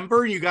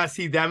Denver and you got to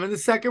see them in the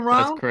second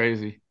round.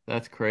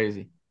 That's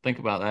crazy. Think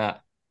about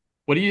that.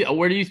 Where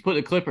do you put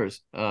the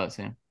Clippers,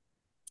 Sam?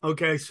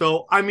 Okay,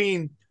 so I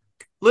mean,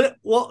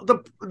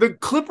 the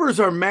Clippers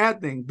are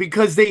maddening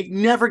because they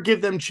never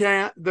give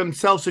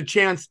themselves a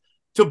chance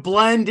to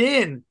blend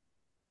in.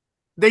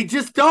 They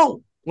just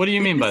don't. What do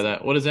you mean by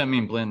that? What does that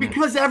mean, blend in?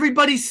 Because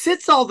everybody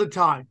sits all the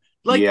time.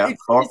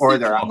 Or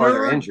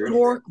they're injured.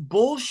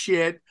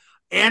 Bullshit.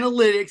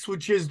 Analytics,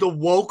 which is the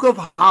woke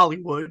of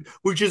Hollywood,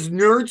 which is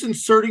nerds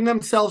inserting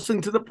themselves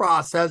into the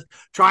process,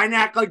 trying to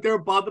act like they're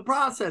above the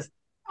process.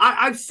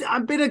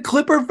 I've been a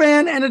Clipper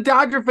fan and a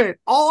Dodger fan.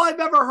 All I've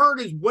ever heard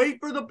is wait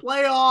for the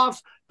playoffs.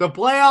 The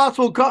playoffs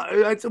will come.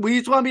 We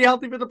just want to be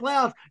healthy for the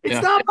playoffs.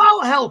 It's not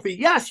about healthy.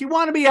 Yes, you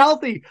want to be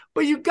healthy,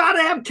 but you've got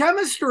to have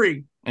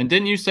chemistry. And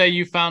didn't you say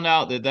you found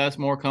out that that's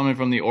more coming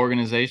from the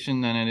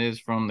organization than it is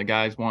from the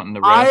guys wanting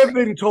to rest? I have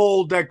been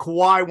told that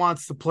Kawhi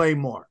wants to play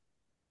more.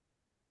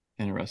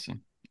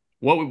 Interesting.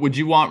 What would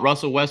you want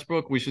Russell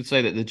Westbrook? We should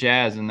say that the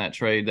Jazz in that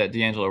trade, that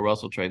D'Angelo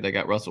Russell trade, they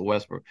got Russell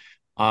Westbrook.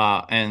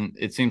 And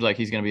it seems like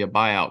he's going to be a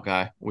buyout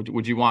guy.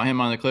 Would you want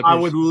him on the Clippers? I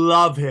would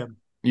love him.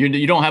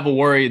 You don't have a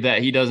worry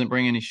that he doesn't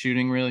bring any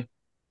shooting, really?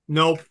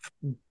 Nope.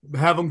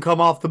 Have him come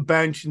off the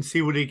bench and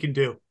see what he can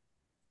do.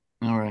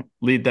 All right.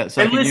 Lead that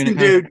second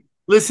unit.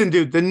 Listen,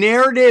 dude. The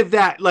narrative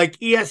that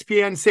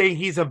ESPN saying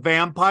he's a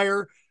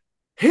vampire,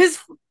 his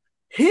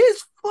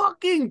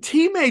fucking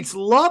teammates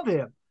love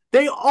him.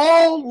 They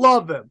all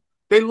love him.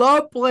 They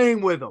love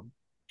playing with him.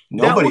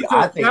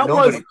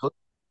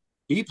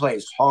 He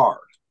plays hard.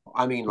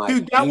 I mean,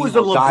 dude, that was a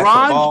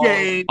LeBron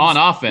James on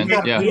offense.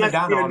 On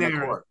the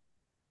court.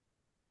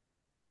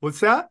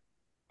 What's that?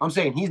 I'm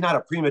saying he's not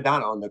a prima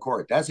donna on the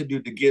court. That's a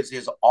dude that gives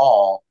his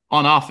all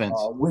on offense,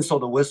 whistle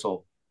to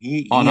whistle.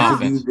 On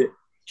offense.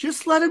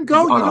 Just let him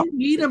go. You don't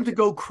need him to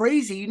go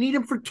crazy. You need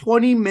him for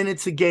 20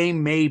 minutes a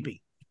game,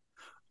 maybe.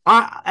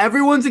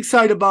 Everyone's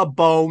excited about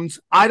Bones.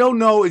 I don't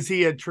know. Is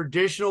he a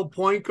traditional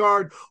point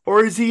guard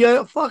or is he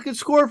a fucking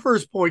score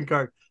first point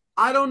guard?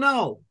 I don't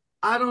know.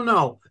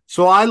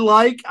 So I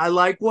like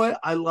what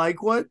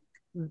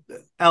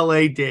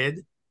LA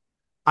did.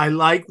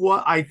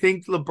 I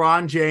think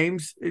LeBron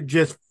James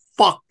just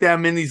fucked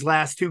them in these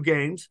last 2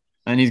 games.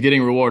 And he's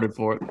getting rewarded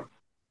for it.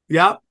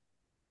 Yep.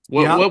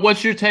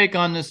 What's your take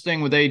on this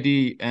thing with AD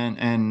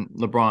and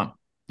LeBron?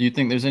 Do you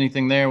think there's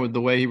anything there with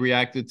the way he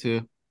reacted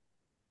to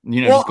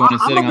just going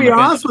and sitting on the bench? I'm going to be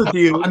honest with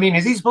you. I mean,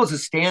 is he supposed to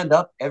stand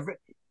up?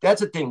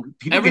 That's the thing.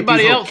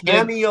 Everybody else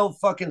cameo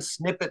fucking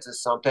snippets of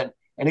something,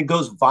 and it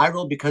goes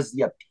viral because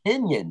the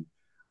opinion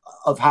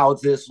of how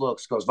this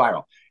looks goes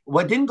viral.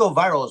 What didn't go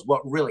viral is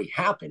what really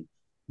happened.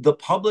 The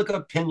public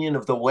opinion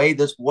of the way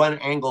this one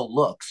angle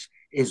looks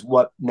is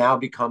what now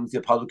becomes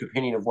the public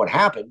opinion of what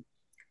happened.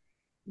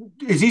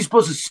 Is he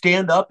supposed to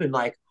stand up and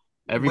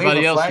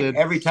everybody else did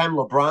every time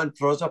LeBron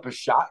throws up a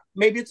shot?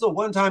 Maybe it's the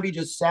one time he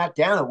just sat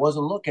down and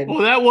wasn't looking.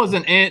 Well, that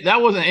wasn't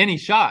any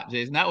shot,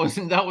 Jason. That was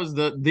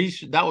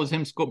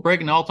him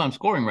breaking the all-time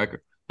scoring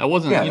record. That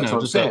wasn't that's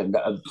what I'm saying.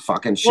 A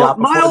fucking shot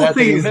before that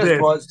thing he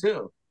missed was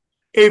too.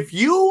 If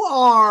you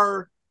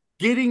are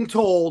getting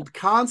told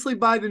constantly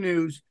by the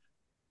news,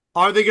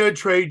 are they going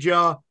to trade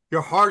you?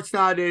 Your heart's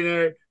not in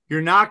it.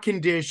 You're not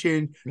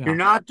conditioned. Yeah. You're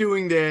not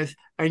doing this.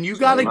 and you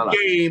got a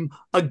game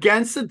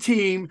against a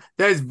team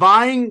that is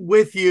vying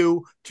with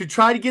you to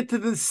try to get to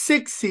the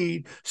 6th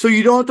seed so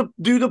you don't have to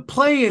do the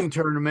play-in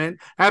tournament,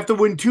 have to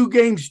win 2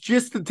 games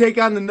just to take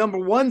on the number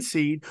 1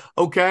 seed,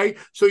 okay?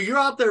 So you're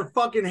out there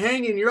fucking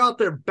hanging, you're out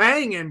there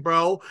banging,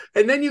 bro,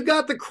 and then you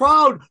got the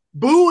crowd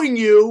booing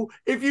you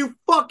if you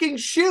fucking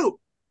shoot.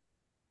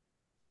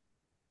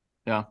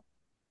 Yeah.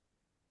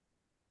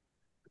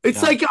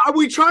 It's like, are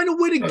we trying to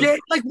win a game?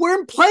 Like, we're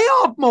in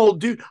playoff mode,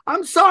 dude.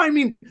 I'm sorry. I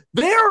mean,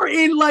 they're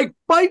in, like,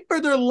 fight for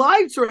their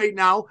lives right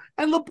now.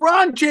 And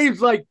LeBron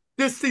James, like,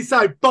 this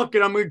decide, fuck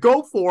it, I'm going to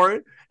go for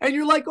it. And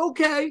you're like,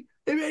 okay,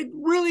 it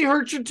really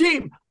hurts your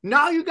team.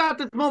 Now you got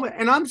this moment.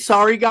 And I'm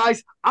sorry,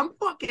 guys. I'm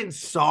fucking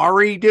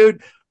sorry,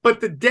 dude.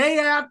 But the day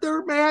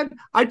after, man,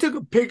 I took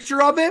a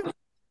picture of it.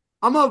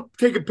 I'm going to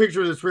take a picture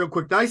of this real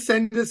quick. Did I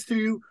send this to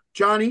you,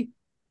 Johnny?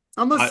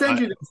 I'm going to send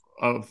you this.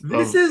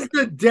 This is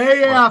the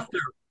day after.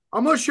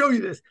 I'm going to show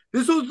you this.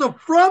 This was the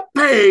front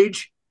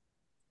page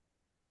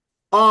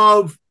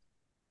of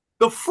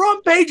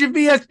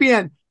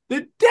ESPN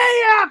the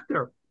day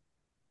after.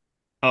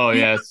 Oh,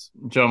 yeah, it's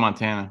Joe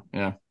Montana.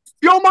 Yeah.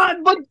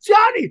 But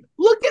Johnny,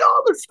 look at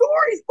all the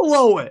stories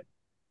below it.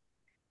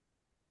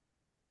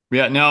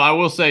 Yeah, no, I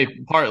will say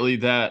partly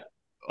that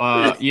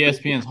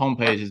ESPN's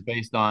homepage is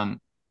based on,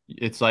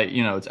 it's like,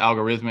 it's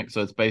algorithmic,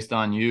 so it's based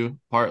on you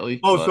partly.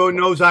 Oh, so it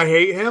knows I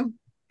hate him?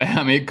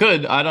 I mean, it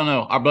could. I don't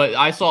know. But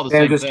I saw the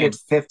same just thing.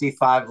 Gets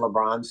 55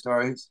 LeBron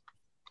stories.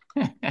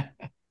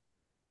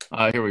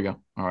 Here we go.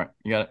 All right.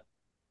 You got it.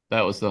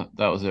 That was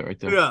it right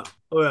there. Yeah.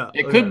 Oh, yeah.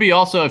 It could be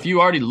also, if you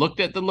already looked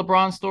at the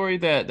LeBron story,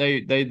 that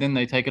they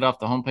take it off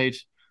the homepage.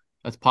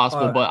 That's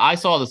possible. But I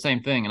saw the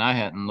same thing and I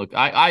hadn't looked.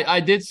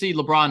 I did see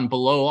LeBron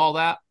below all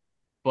that,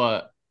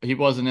 but he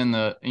wasn't in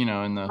the, in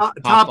the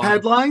top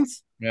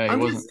headlines. Yeah,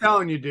 I'm just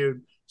telling you,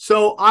 dude.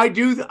 So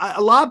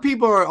a lot of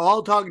people are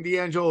all talking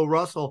D'Angelo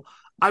Russell.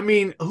 I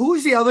mean,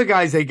 who's the other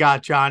guys they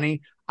got,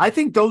 Johnny? I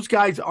think those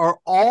guys are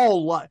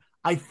all.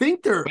 I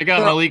think they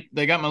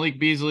got Malik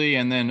Beasley,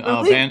 and then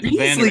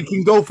Beasley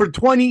can go for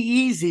 20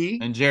 easy.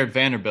 And Jared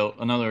Vanderbilt,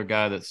 another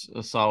guy that's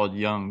a solid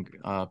young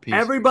piece.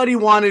 Everybody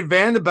wanted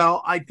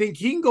Vanderbilt. I think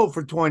he can go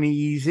for 20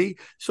 easy.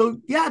 So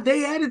yeah,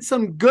 they added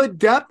some good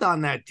depth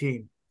on that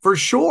team for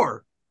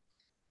sure.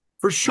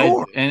 For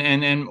sure.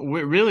 And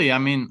really, I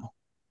mean,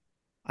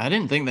 I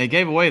didn't think they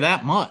gave away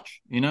that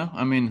much.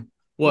 I mean.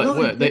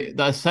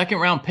 The second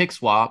round pick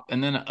swap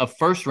and then a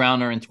first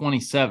rounder in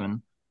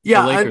 27.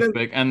 Yeah, the Lakers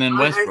pick, and then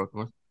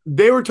Westbrook.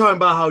 They were talking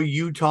about how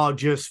Utah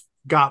they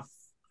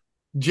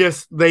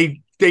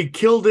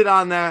killed it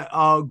on that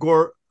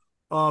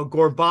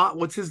Gortat.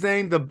 What's his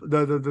name?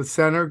 The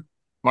center,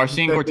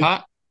 Marcin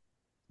Gortat.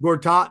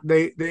 Gortat.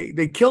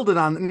 They killed it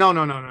on. No.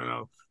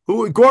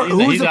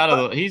 He's out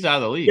of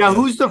the league. Yeah,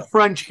 who's the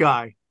French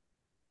guy?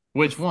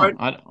 Which one?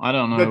 I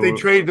don't know. That they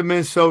traded to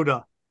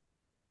Minnesota.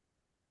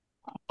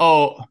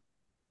 Oh,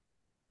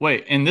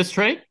 wait! In this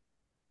trade?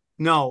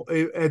 No,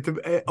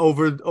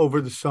 over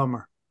the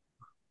summer.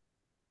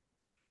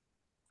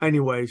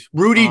 Anyways,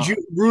 Rudy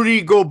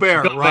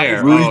Gobert, right?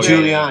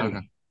 Giuliani. Okay.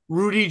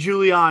 Rudy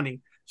Giuliani.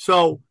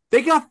 So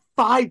they got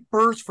 5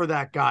 firsts for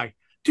that guy,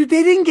 dude.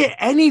 They didn't get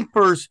any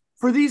firsts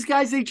for these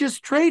guys they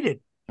just traded.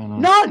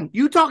 None.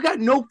 Utah got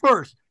no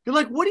first. You're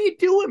like, what are you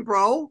doing,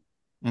 bro?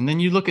 And then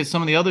you look at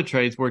some of the other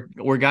trades where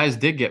guys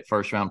did get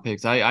first round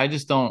picks. I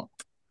just don't.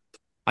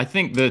 I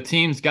think the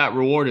teams got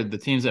rewarded. The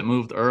teams that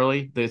moved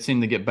early, they seem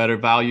to get better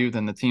value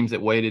than the teams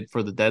that waited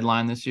for the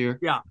deadline this year.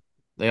 Yeah,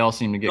 they all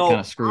seem to get kind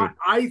of screwed.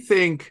 I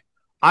think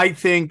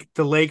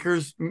the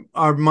Lakers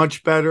are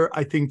much better.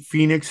 I think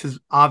Phoenix is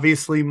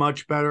obviously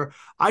much better.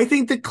 I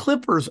think the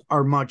Clippers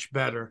are much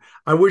better.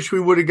 I wish we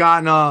would have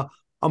gotten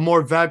a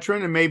more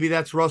veteran, and maybe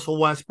that's Russell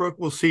Westbrook.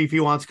 We'll see if he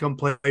wants to come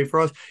play for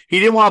us.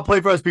 He didn't want to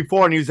play for us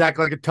before, and he was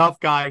acting like a tough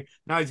guy.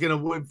 Now he's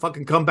going to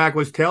fucking come back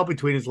with his tail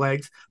between his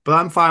legs. But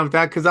I'm fine with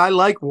that because I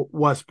like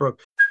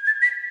Westbrook.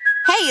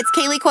 Hey, it's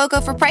Kaylee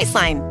Cuoco for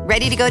Priceline.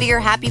 Ready to go to your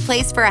happy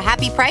place for a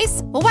happy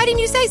price? Well, why didn't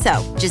you say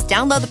so? Just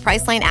download the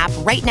Priceline app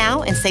right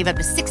now and save up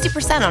to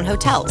 60% on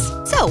hotels.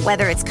 So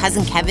whether it's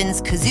Cousin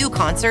Kevin's Kazoo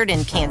Concert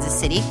in Kansas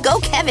City, go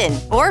Kevin,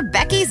 or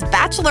Becky's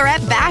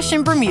Bachelorette Bash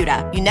in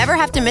Bermuda, you never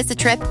have to miss a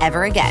trip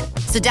ever again.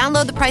 So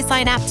download the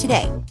Priceline app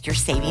today. Your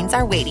savings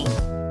are waiting.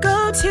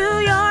 Go to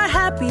your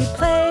happy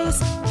place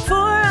for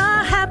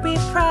a happy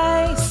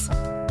price.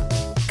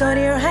 Go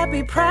to your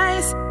happy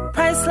price,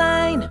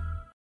 Priceline.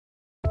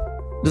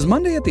 Does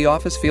Monday at the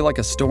office feel like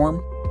a storm?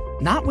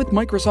 Not with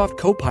Microsoft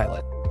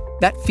Copilot.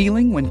 That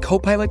feeling when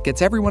Copilot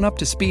gets everyone up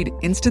to speed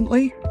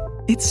instantly?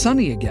 It's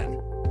sunny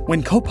again.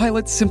 When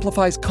Copilot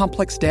simplifies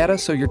complex data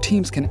so your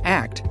teams can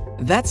act,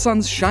 that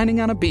sun's shining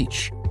on a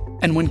beach.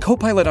 And when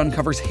Copilot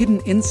uncovers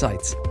hidden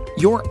insights,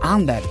 you're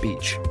on that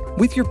beach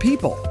with your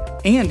people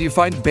and you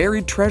find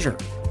buried treasure.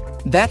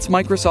 That's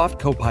Microsoft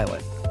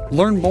Copilot.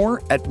 Learn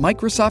more at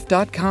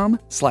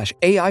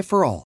Microsoft.com/AI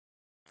for all.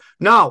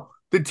 Now,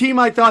 the team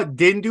I thought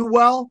didn't do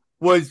well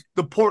was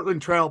the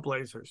Portland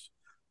Trailblazers.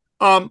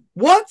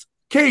 Once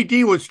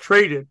KD was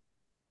traded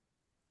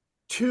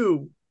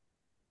to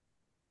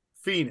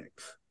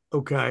Phoenix,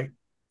 okay,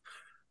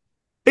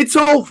 it's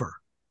over.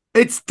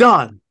 It's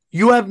done.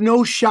 You have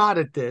no shot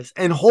at this.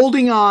 And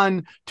holding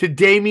on to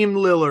Damian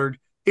Lillard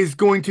is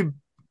going to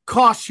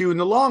cost you in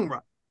the long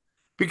run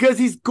because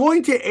he's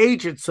going to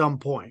age at some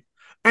point.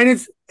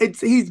 And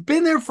he's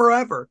been there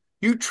forever.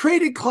 You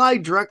traded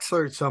Clyde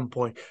Drexler at some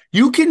point.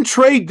 You can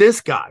trade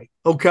this guy,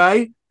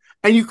 okay?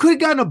 And you could have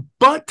gotten a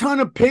butt ton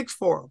of picks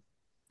for him.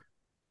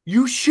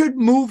 You should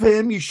move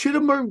him. You should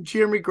have moved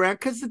Jeremy Grant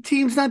because the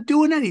team's not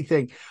doing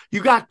anything.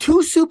 You got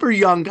two super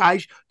young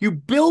guys. You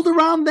build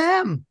around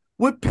them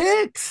with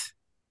picks.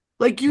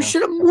 Like, you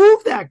should have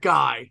moved that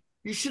guy.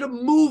 You should have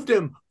moved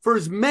him for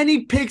as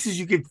many picks as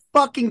you could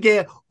fucking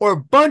get, or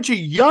a bunch of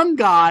young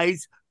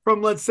guys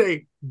from, let's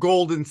say,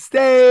 Golden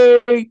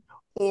State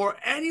or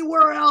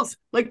anywhere else.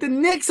 Like, the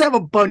Knicks have a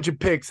bunch of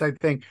picks, I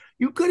think.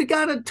 You could have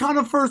got a ton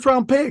of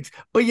first-round picks,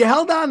 but you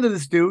held on to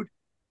this dude,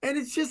 and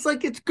it's just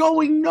like it's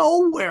going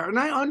nowhere. And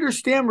I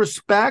understand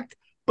respect,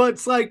 but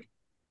it's like,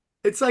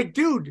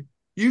 dude,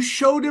 you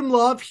showed him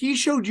love. He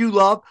showed you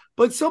love.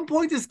 But at some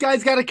point, this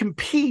guy's got to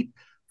compete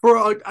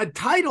for a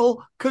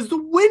title because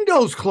the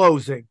window's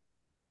closing.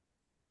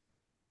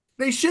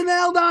 They shouldn't have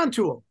held on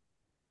to him.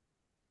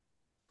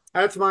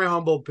 That's my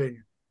humble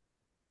opinion.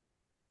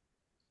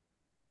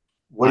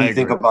 What do you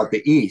think about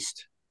the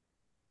East?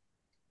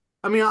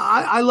 I mean,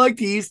 I like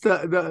the East.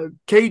 The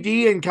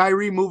KD and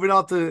Kyrie moving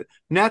off the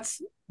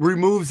Nets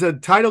removes a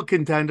title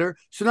contender.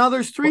 So now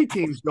there's 3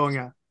 teams going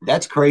on.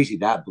 That's crazy,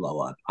 that blow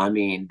up. I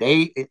mean,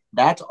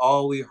 that's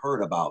all we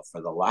heard about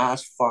for the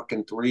last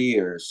fucking 3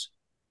 years.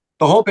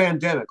 The whole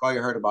pandemic, all you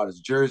heard about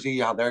is Jersey,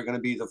 how they're going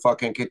to be the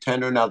fucking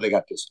contender. Now they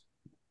got this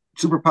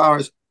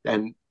superpowers.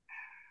 And,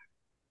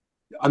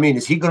 I mean,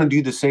 is he going to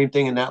do the same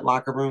thing in that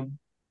locker room?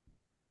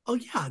 Oh,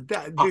 yeah.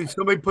 Dude,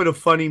 somebody put a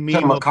funny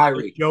meme of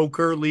Kyrie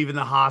Joker leaving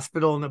the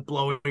hospital and it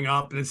blowing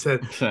up, and it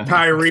said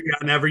Kyrie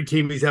on every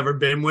team he's ever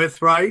been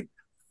with, right?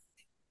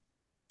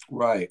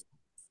 Right.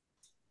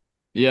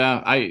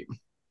 Yeah,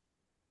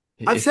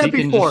 I've said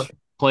before.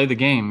 Play the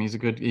game. He's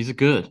really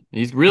good.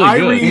 Is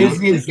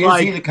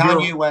he the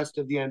Kanye West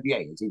of the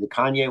NBA? Is he the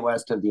Kanye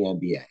West of the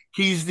NBA?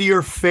 He's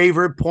your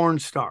favorite porn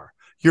star,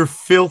 your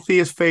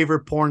filthiest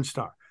favorite porn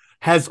star.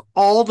 Has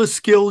all the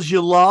skills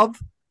you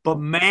love, but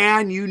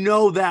man, you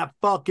know that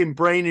fucking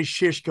brain is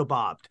shish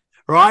kebabbed,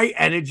 right?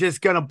 And it's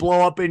just gonna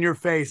blow up in your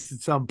face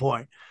at some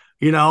point,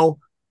 you know?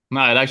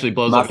 No, it actually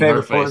blows up in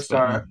her face.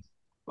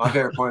 My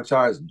favorite porn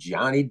star is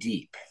Johnny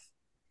Depp.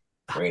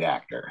 Great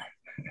actor.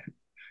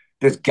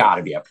 There's got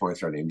to be a porn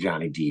star named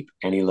Johnny Depp,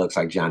 and he looks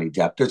like Johnny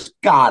Depp. There's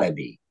got to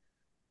be.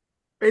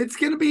 It's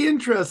going to be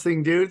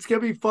interesting, dude. It's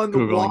going to be fun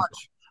to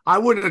watch. I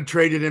wouldn't have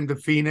traded him to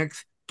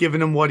Phoenix,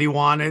 given him what he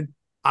wanted.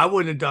 I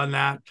wouldn't have done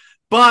that.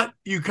 But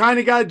you kind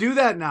of got to do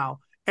that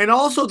now. And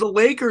also the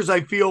Lakers, I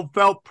feel,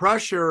 felt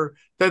pressure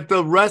that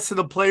the rest of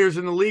the players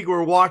in the league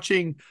were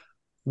watching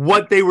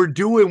what they were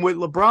doing with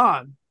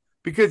LeBron.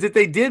 Because if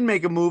they did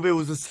make a move, it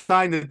was a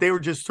sign that they were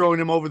just throwing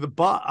him over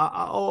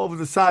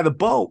the side of the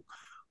boat.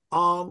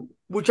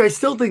 Which I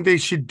still think they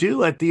should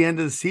do at the end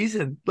of the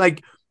season.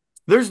 Like,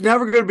 there's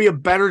never going to be a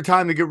better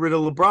time to get rid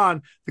of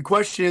LeBron. The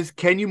question is,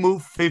 can you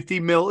move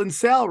 $50 million in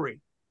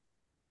salary?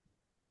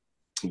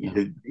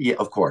 Yeah,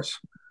 of course.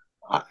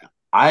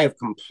 I have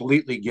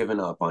completely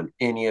given up on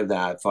any of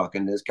that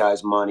fucking this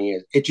guy's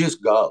money. It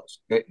just goes.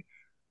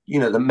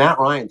 The Matt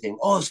Ryan thing.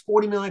 Oh, it's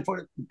 $40 million for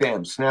it.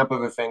 Bam, snap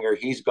of a finger.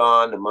 He's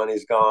gone. The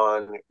money's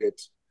gone.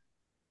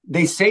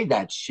 They say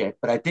that shit,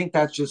 but I think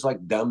that's just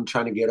like them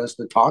trying to get us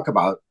to talk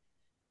about,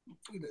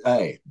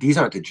 hey, these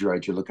aren't the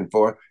droids you're looking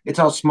for. It's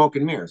all smoke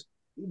and mirrors.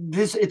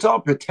 It's all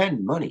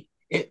pretend money.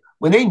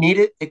 When they need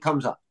it, it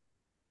comes up.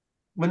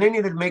 When they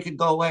need to make it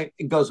go away,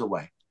 it goes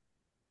away.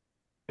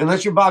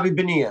 Unless you're Bobby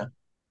Bonilla,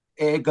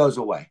 it goes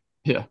away.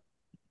 Yeah.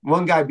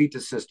 One guy beat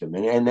the system,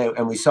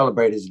 and we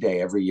celebrate his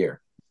day every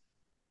year.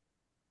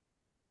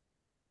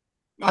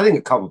 I think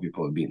a couple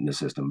people have beaten the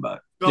system,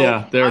 but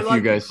yeah, there are a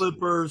few guys.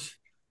 Clippers.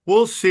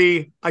 We'll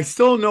see. I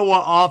still know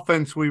what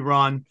offense we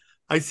run.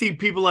 I see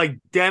people like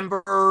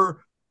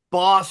Denver,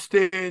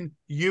 Boston,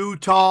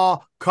 Utah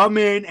come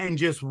in and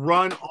just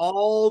run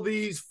all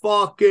these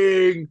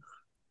fucking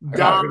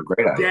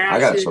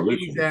dashes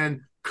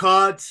and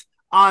cuts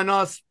on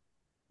us.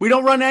 We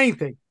don't run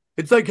anything.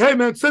 It's like, hey,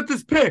 man, set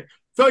this pick.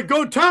 So I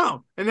go to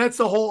town. And that's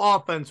the whole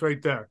offense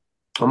right there.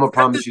 I'm going to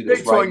promise you this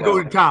right now. So I can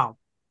go to town.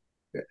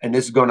 And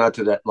this is going out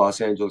to the Los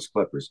Angeles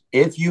Clippers.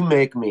 If you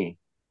make me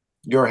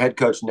your head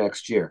coach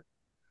next year,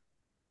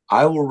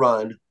 I will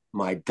run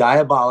my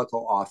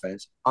diabolical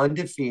offense,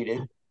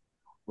 undefeated,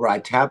 where I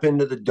tap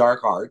into the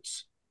dark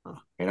arts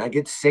and I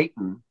get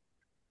Satan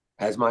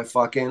as my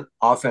fucking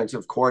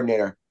offensive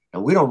coordinator.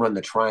 And we don't run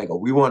the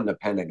triangle. We run the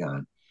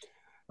pentagon.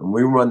 And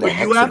we run the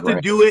hexagon. You have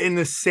to do it in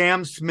the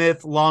Sam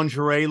Smith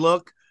lingerie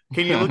look.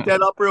 Can you look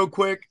that up real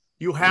quick?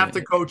 You have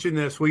to coach in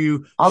this.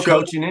 I'll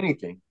coach in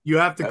anything. You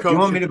have to coach. If you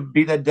want me to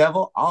be the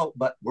devil?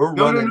 But we're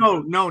running.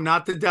 No,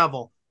 not the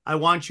devil. I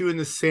want you in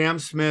the Sam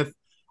Smith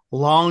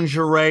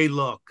lingerie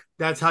look.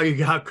 That's how you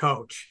got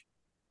coach.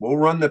 We're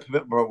running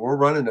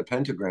the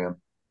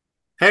pentagram.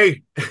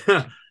 Hey,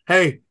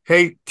 hey,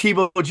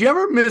 Tebow, did you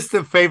ever miss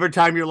the favorite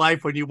time of your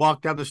life when you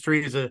walked down the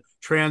street as a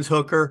trans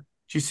hooker?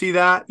 Did you see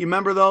that? You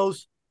remember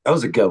those? That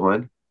was a good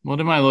one. What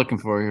am I looking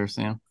for here,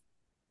 Sam?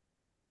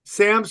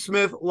 Sam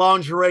Smith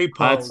lingerie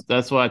pose.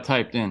 That's what I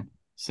typed in.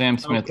 Sam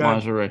Smith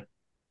lingerie.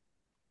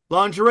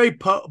 Lingerie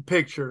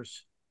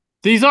pictures.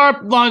 These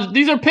are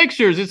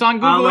pictures. It's on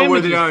Google I don't know Images.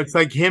 where they are. It's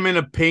like him in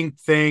a pink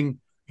thing.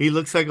 He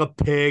looks like a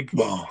pig.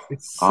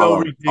 It's so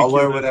ridiculous. I'll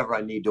wear whatever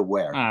I need to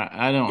wear.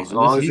 I don't. As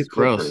long as he's it's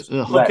gross.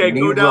 Okay,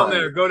 go down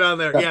there. Go down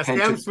there. Yeah,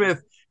 Sam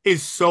Smith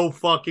is so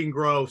fucking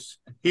gross.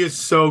 He is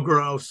so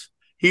gross.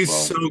 He's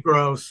so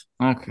gross.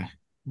 Okay,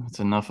 that's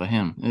enough of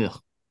him. Ugh.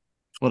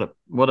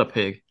 What a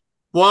pig.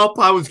 Well,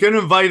 I was going to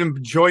invite him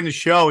to join the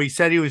show. He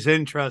said he was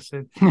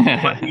interested.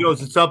 But he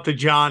goes, it's up to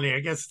Johnny.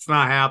 I guess it's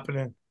not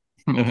happening.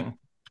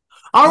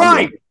 All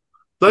right.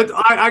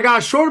 I got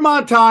a short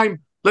amount of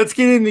time. Let's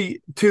get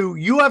into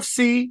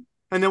UFC,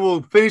 and then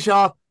we'll finish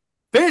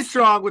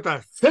strong with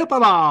a Super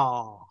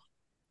Bowl.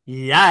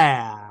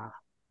 Yeah.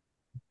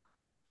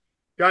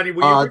 Johnny,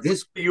 will you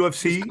this the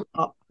UFC?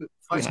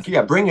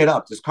 Yeah, bring it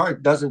up. This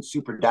card doesn't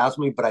super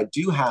dazzle me, but I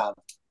do have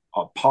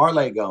a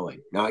parlay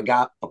going. Now, I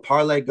got a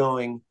parlay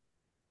going,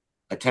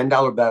 a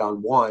 $10 bet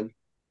on one,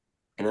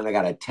 and then I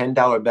got a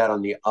 $10 bet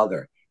on the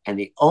other. And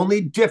the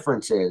only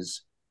difference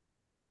is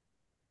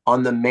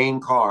on the main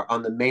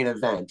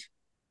event,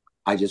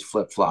 I just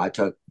flip-flop. I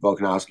took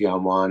Volkanovski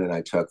on one, and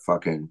I took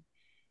fucking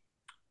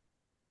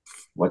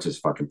what's his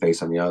fucking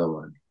face on the other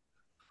one?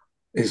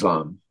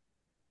 Islam.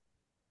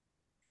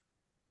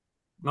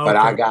 Okay, but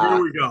I got.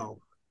 Here we go.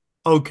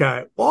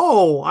 Okay.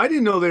 Whoa! I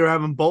didn't know they were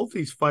having both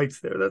these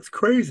fights there. That's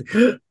crazy.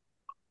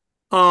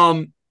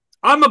 I'm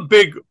a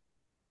big.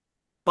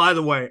 By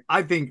the way,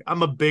 I think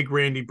I'm a big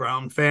Randy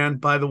Brown fan.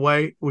 By the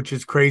way, which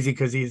is crazy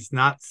because he is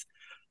not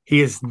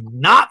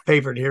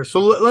favored here. So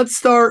let's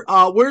start.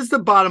 Where's the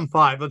bottom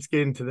five? Let's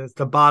get into this.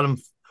 The bottom.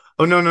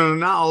 Oh, no,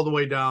 not all the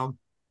way down.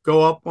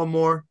 Go up one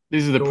more.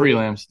 These are the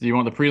prelims. Do you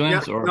want the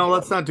prelims? Yeah, or no,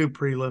 let's not do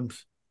prelims.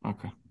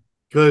 Okay.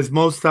 Because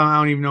most of the time I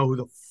don't even know who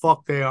the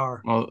fuck they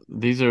are. Well,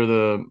 this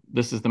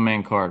is the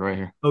main card right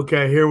here.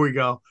 Okay, here we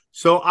go.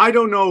 So I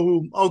don't know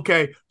who.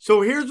 Okay,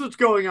 so here's what's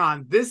going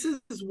on. This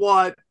is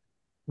what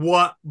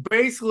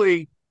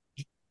basically,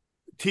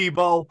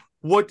 Tebow,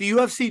 what the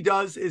UFC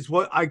does is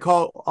what I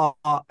call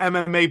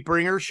MMA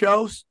bringer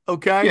shows.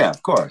 Okay. Yeah,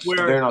 of course. Where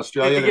they're in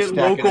Australia. They get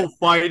local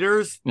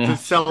fighters to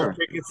sell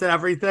tickets and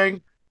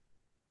everything.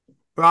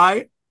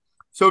 Right.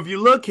 So if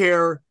you look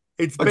here,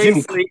 it's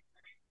basically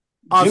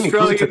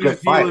Australia, New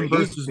Zealand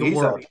versus the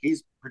world.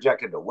 He's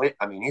projected to win.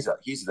 I mean,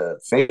 he's the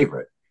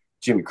favorite,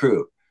 Jimmy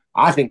Crute.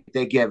 I think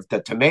they give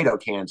the tomato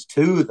cans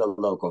to the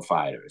local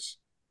fighters.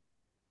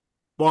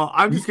 Well,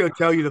 I'm just going to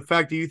tell you the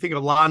fact that you think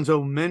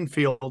Alonzo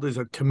Minfield is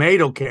a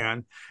tomato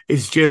can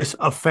is just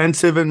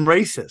offensive and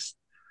racist.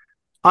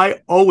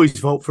 I always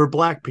vote for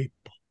black people.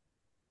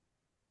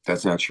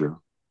 That's not true.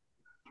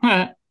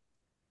 That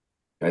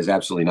is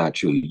absolutely not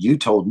true. You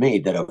told me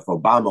that if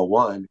Obama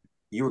won,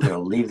 you were going to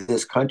leave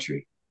this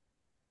country.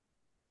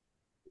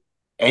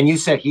 And you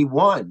said he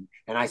won.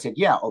 And I said,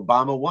 yeah,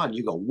 Obama won.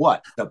 You go,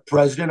 what? The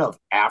president of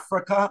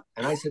Africa?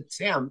 And I said,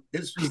 Sam,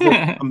 this was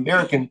the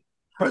American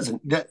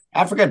president.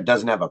 Africa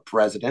doesn't have a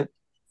president.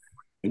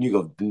 And you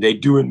go, they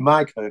do in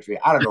my country.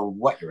 I don't know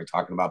what you were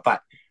talking about.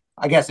 But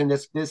I guess in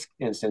this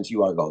instance,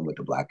 you are going with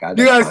the black guy.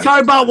 You guys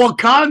talking about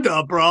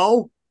Wakanda,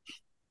 bro.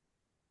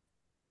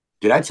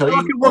 Did I tell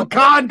you?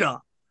 Wakanda.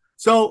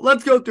 So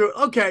let's go through it.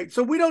 Okay,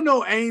 so we don't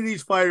know any of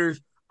these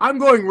fighters. I'm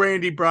going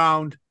Randy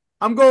Brown.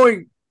 I'm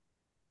going.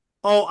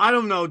 Oh, I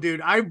don't know,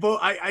 dude.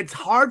 It's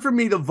hard for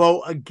me to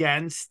vote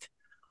against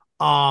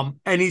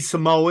any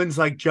Samoans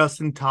like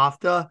Justin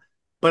Tafta,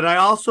 but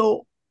I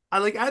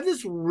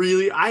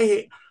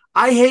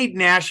hate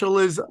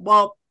nationalism.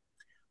 Well,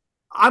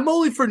 I'm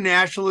only for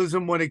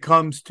nationalism when it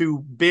comes to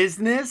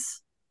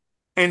business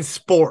and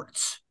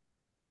sports.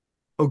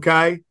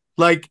 Okay?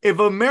 Like, if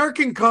an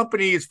American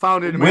company is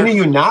founded in America. When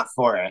are you not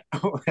for it?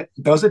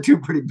 Those are two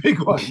pretty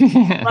big ones.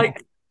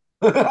 Like,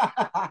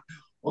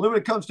 only when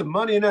it comes to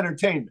money and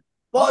entertainment.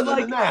 Well,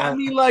 other than that, I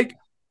mean,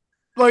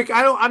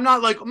 I'm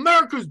not like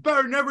America's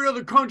better than every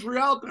other country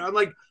out there. I'm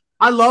like,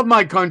 I love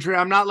my country.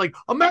 I'm not like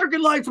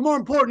American life's more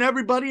important than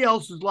everybody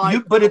else's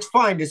life. But it's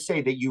fine to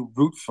say that you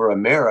root for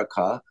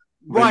America.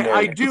 Right,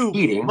 I do.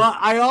 But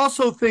I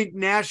also think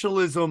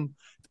nationalism,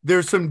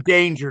 there's some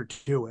danger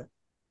to it.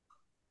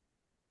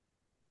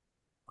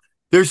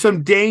 There's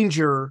some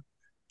danger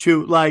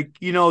to, like,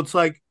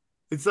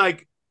 it's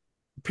like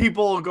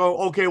people go,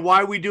 okay,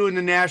 why are we doing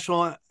the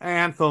national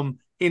anthem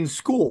in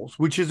schools?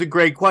 Which is a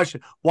great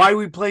question. Why are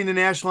we playing the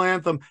national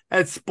anthem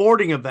at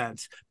sporting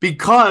events?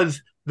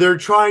 Because they're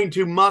trying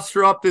to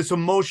muster up this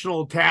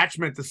emotional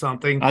attachment to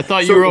something. I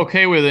thought you were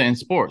okay with it in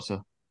sports.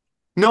 So.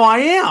 No, I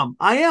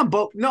am.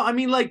 But no, I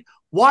mean, like,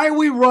 why are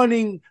we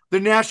running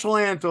the national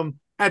anthem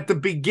at the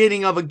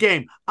beginning of a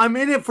game? I'm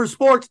in it for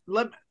sports.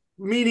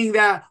 Meaning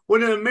that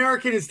when an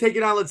American is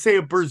taking on, let's say,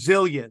 a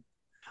Brazilian,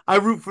 I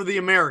root for the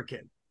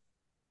American.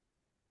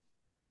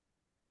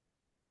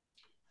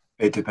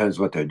 It depends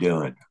what they're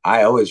doing.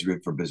 I always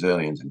root for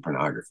Brazilians in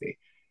pornography.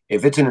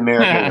 If it's an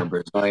American or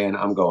Brazilian,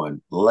 I'm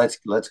going, let's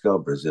go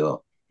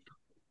Brazil.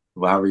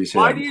 However you say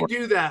Why that do you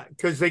do that?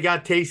 Because they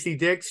got tasty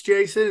dicks,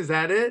 Jason? Is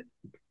that it?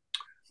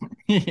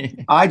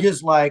 I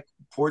just like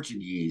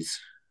Portuguese.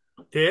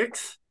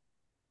 Dicks?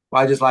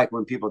 Well, I just like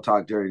when people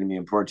talk dirty to me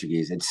in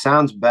Portuguese. It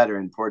sounds better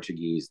in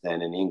Portuguese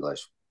than in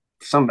English.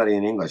 Somebody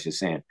in English is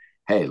saying,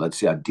 hey, let's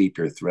see how deep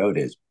your throat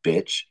is,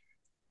 bitch.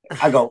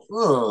 I go,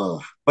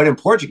 ugh. But in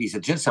Portuguese,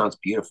 it just sounds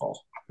beautiful.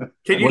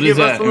 Can you give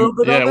us a little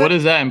bit of it? What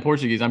is that in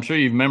Portuguese? I'm sure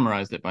you've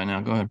memorized it by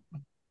now. Go ahead.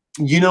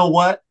 You know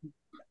what?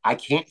 I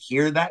can't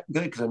hear that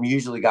good because I'm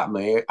usually got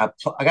my ear. I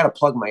got to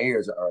plug my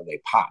ears or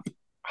they pop.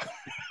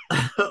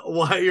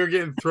 Why you're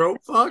getting throat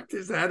fucked?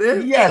 Is that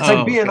it? Yeah, it's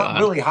like being up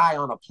really high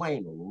on a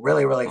plane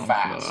really, really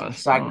fast. Gosh.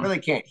 So I really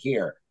can't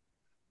hear.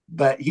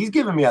 But he's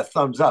giving me a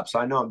thumbs up, so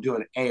I know I'm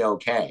doing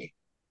A-okay.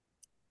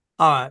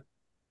 All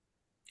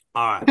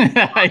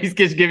right. He's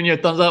just giving you a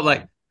thumbs up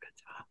like,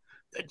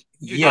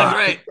 yeah.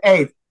 Right.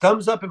 Hey,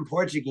 thumbs up in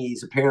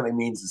Portuguese apparently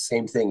means the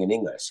same thing in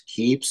English.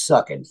 Keep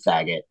sucking,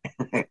 faggot.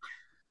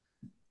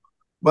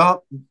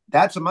 Well,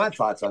 that's my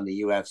thoughts on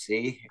the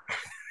UFC.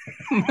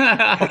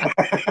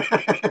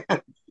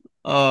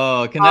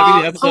 Oh, can that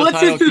be the episode? So let's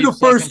just do the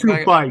first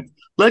two fights.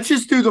 Let's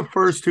just do the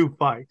first two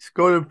fights.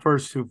 Go to the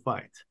first two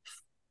fights.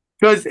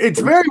 Because it's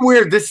very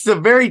weird. This is a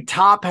very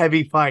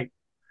top-heavy fight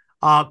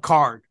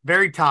card.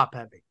 Very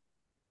top-heavy.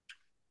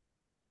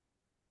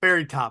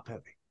 Very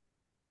top-heavy.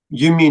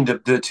 You mean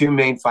the two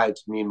main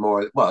fights mean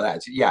more? Well, I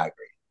agree.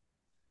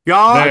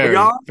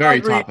 Yair very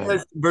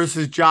Rodriguez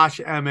versus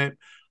Josh Emmett.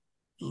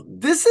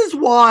 This is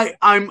why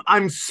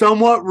I'm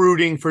somewhat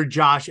rooting for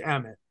Josh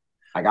Emmett.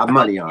 I got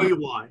money on it.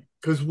 Why?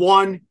 Because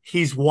one,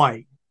 he's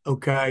white.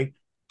 Okay.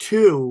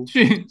 Two,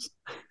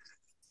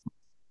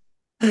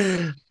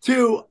 the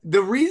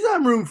reason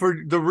I'm rooting for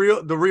the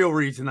real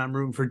reason I'm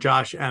rooting for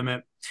Josh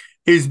Emmett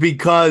is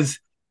because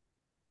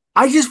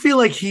I just feel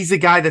like he's a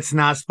guy that's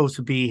not supposed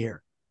to be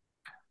here.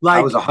 Like,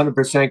 I was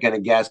 100% going to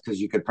guess because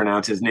you could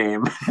pronounce his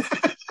name.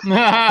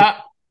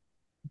 I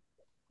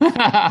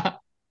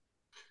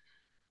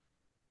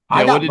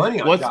got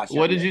money on Josh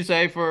what did you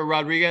say for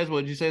Rodriguez?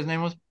 What did you say his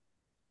name was?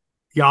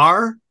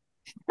 Yar?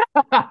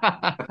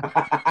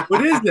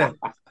 What is it?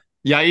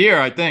 Yair,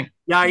 I think.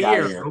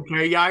 Yair.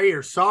 Okay,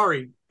 Yair.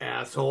 Sorry,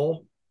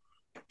 asshole.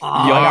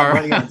 I got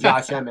money on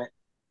Josh Emmett.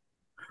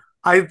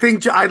 I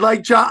think I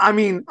like Josh. I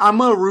mean, I'm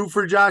gonna root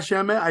for Josh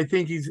Emmett. I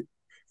think he's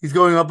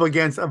going up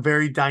against a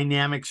very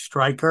dynamic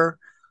striker.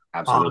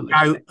 Absolutely.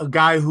 A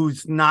guy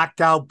who's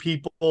knocked out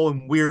people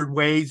in weird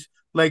ways.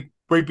 Like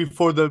right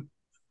before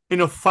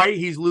in a fight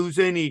he's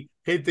losing, he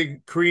hit the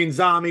Korean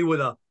Zombie with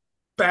a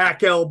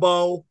back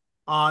elbow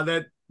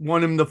that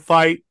won him the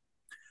fight.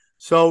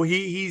 So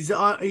he's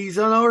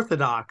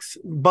unorthodox.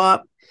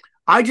 But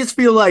I just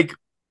feel like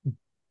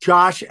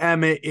Josh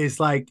Emmett is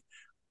like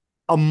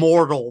a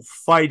mortal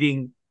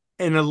fighting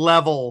in a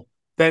level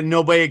that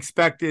nobody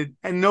expected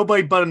and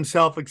nobody but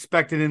himself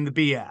expected him to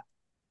be at.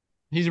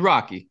 He's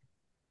Rocky.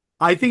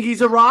 I think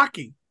he's a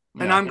Rocky.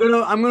 Yeah. And I'm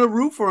gonna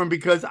root for him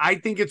because I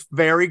think it's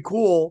very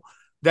cool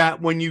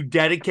that when you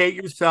dedicate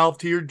yourself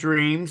to your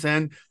dreams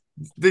and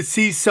to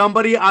see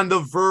somebody on the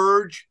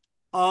verge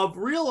of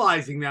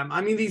realizing them.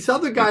 I mean, these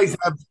other guys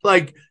have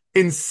like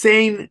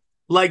insane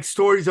like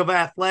stories of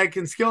athletic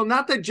and skill.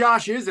 Not that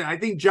Josh isn't. I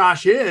think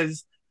Josh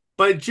is,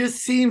 but it just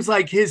seems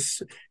like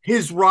his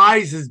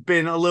rise has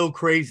been a little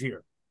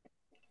crazier.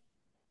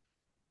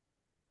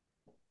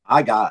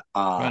 I got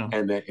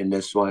Emmett in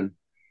this one.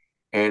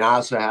 And I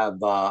also have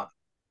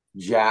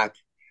Jack,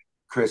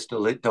 Chris,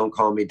 don't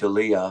call me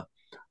D'Elia,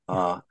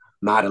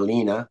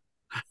 Madalena.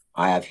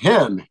 I have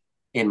him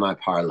in my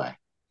parlay.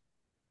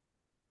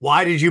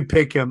 Why did you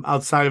pick him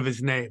outside of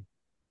his name?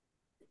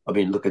 I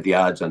mean, look at the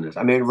odds on this.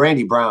 I mean,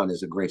 Randy Brown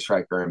is a great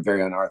striker and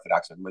very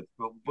unorthodox with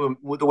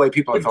the way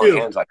people are throwing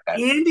hands like that.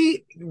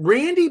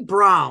 Randy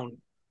Brown.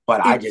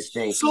 But I just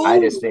think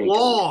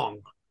long.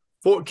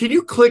 Can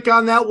you click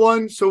on that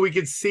one so we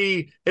can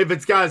see if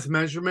it's got his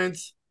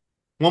measurements?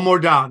 One more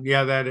down.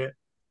 Yeah, that it.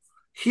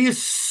 He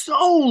is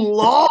so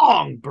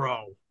long,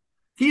 bro.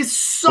 He's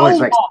so long.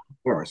 Like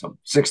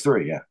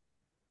 6'3", yeah.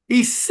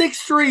 He's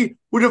 6'3"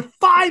 with a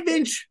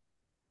 5-inch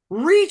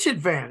reach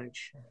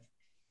advantage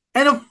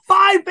and a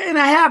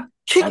 5.5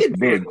 kick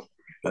advantage. Big.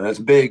 That's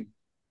big.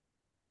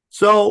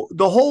 So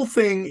the whole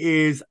thing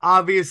is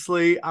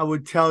obviously, I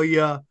would tell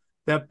you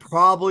that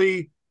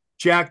probably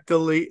Jack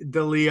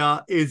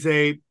D'Elia is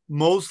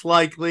most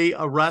likely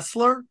a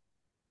wrestler,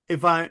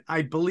 if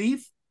I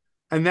believe.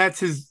 And that's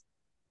his.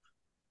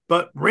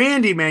 But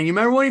Randy, man, you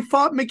remember when he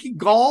fought Mickey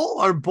Gall,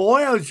 our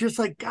boy? I was just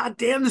like, God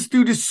damn, this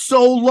dude is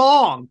so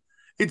long.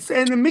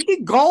 And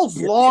Mickey Gall's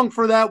long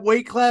for that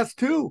weight class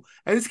too.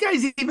 And this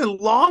guy's even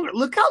longer.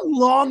 Look how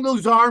long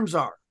those arms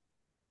are.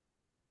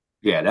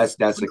 Yeah, that's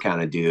the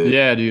kind of dude.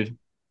 Yeah, dude.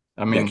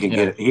 I mean,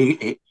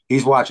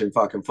 he's watching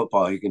fucking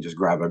football. He can just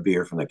grab a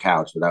beer from the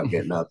couch without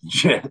getting up and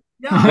shit.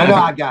 Yeah. No,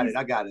 I got it.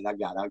 I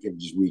can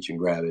just reach and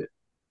grab it.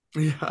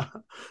 Yeah.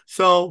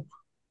 So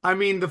I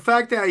mean, the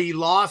fact that he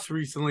lost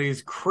recently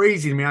is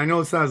crazy to me. I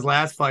know it's not his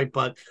last fight,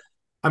 but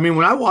I mean,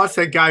 when I watched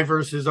that guy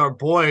versus our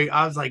boy,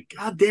 I was like,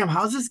 God damn,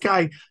 how's this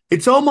guy?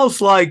 It's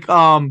almost like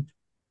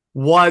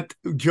what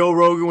Joe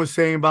Rogan was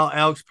saying about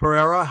Alex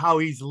Pereira, how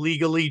he's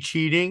legally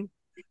cheating,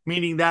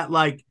 meaning that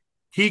like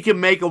he can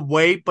make a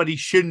weight, but he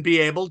shouldn't be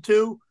able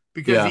to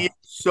because he is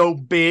so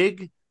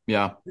big.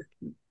 Yeah.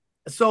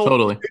 So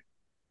totally.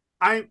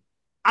 I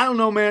don't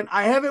know, man.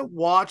 I haven't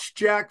watched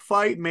Jack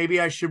fight. Maybe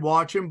I should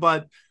watch him,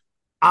 but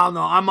I don't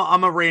know.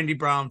 I'm a Randy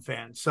Brown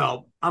fan,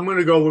 so I'm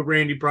gonna go with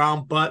Randy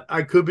Brown, but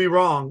I could be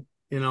wrong.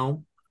 Yeah.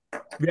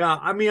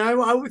 I mean,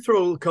 I would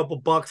throw a couple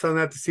bucks on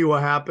that to see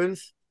what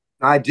happens.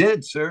 I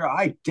did, sir.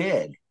 I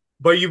did.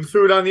 But you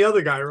threw it on the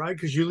other guy, right?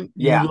 Because you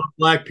love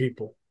black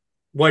people,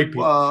 white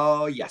people.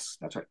 Oh, yes,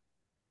 that's right.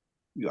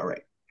 You are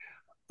right.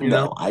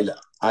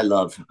 I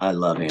love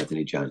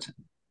Anthony Johnson,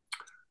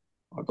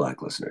 our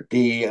black listener.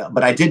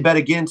 But I did bet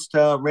against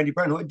Randy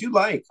Brown, who I do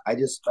like. I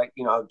just like,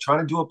 I'm trying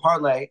to do a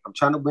parlay. I'm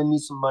trying to win me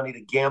some money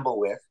to gamble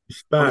with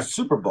for the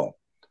Super Bowl.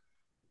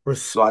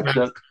 So I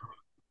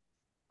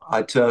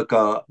took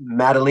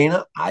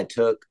Madalena, I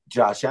took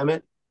Josh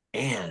Emmett,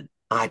 and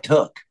I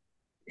took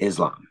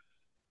Islam.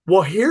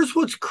 Well, here's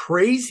what's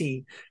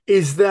crazy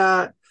is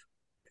that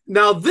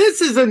now this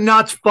is a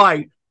nuts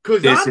fight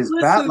because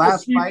I'm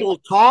listening to people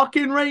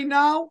talking right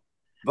now.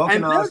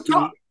 And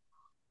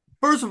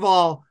first of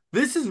all,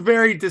 this is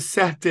very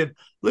deceptive.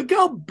 Look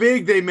how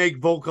big they make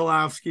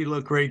Volkanovski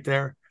look right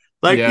there.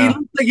 Like he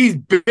looks like he's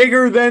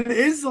bigger than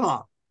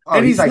Islam. Oh,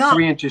 and he's like not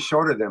 3 inches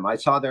shorter than him. I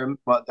saw their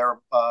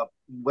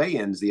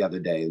weigh-ins the other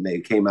day, and they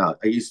came out.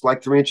 He's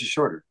like 3 inches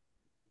shorter.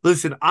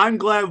 Listen, I'm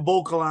glad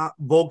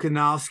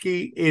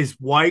Volkanovski is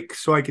white,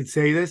 so I can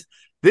say this.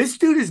 This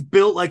dude is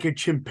built like a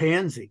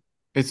chimpanzee.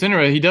 It's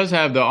interesting. He does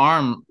have the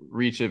arm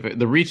reach,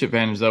 the reach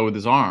advantage though with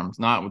his arms,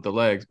 not with the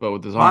legs, but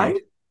with his arms.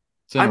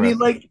 I mean,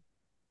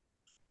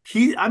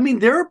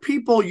 there are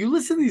people. You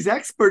listen to these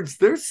experts;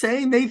 they're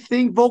saying they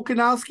think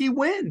Volkanovski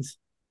wins,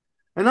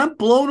 and I'm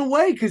blown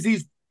away because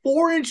he's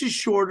 4 inches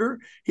shorter.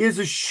 He has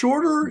a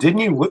shorter. Didn't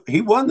he? He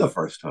won the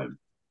first time.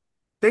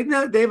 They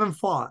haven't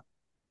fought.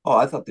 Oh,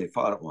 I thought they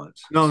fought it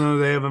once. No,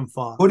 they haven't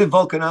fought. Who did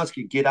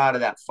Volkanovski get out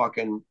of that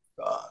fucking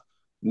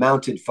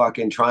mounted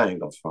fucking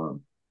triangle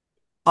from?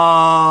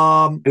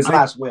 His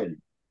last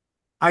win.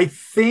 I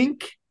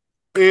think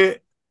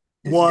it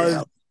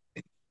was.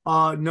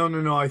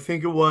 No. I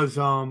think it was.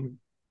 I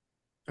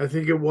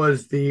think it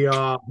was the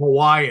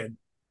Hawaiian.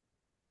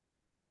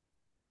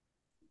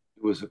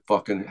 It was a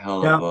fucking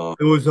hell of a.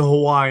 It was a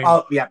Hawaiian.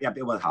 Oh, yeah.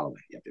 It was Holloway.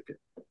 Yep.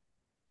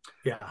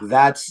 Yeah.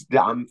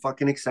 I'm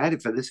fucking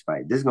excited for this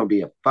fight. This is gonna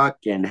be a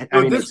fucking.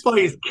 This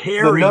fight is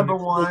carrying the number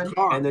one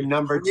and the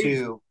number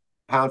two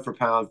pound for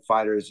pound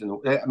fighters, and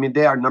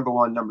they are number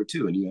one, number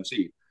two in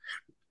UFC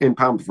in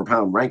pound for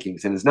pound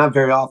rankings, and it's not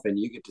very often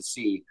you get to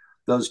see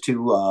those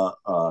two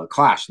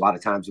clash. A lot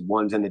of times,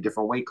 one's in a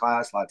different weight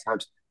class. A lot of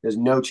times, there's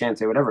no chance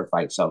they would ever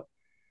fight. So,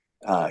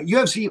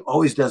 UFC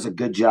always does a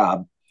good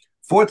job.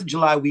 4th of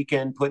July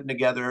weekend putting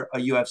together a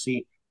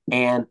UFC,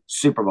 and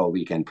Super Bowl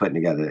weekend putting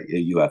together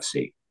a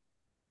UFC.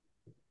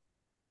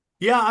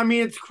 Yeah, I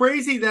mean, it's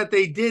crazy that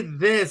they did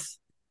this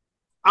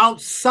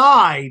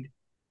outside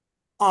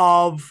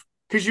of,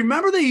 because you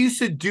remember they used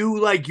to do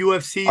like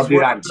UFCs of the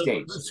United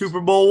States. The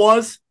Super Bowl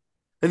was,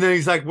 and then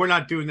he's like, we're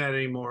not doing that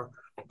anymore.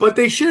 But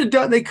they should have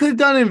done. They could have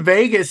done in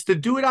Vegas. To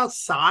do it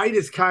outside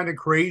is kind of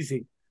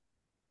crazy.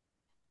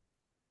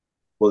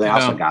 Well, they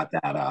also got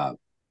that.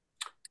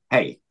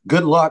 Hey,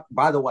 good luck.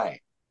 By the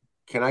way,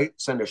 can I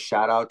send a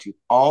shout out to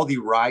all the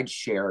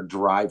rideshare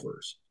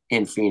drivers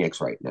in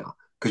Phoenix right now?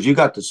 Because you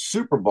got the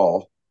Super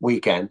Bowl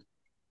weekend,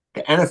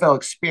 the NFL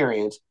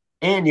experience,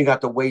 and you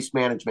got the Waste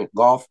Management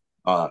Golf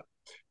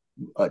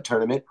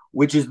tournament,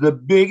 which is the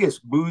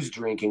biggest booze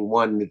drinking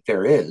one that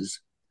there is.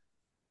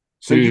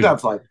 So you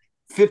got like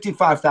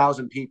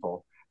 55,000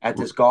 people at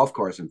this golf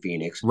course in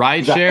Phoenix.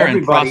 Rideshare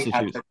and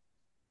prostitutes.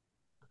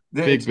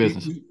 Big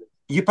business.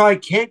 You probably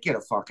can't get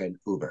a fucking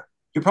Uber.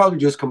 You're probably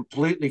just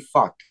completely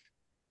fucked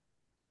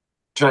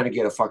trying to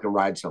get a fucking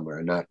ride somewhere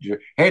and not,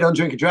 hey, don't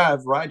drink and drive,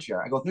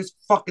 rideshare. I go, there's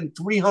fucking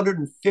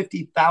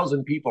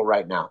 350,000 people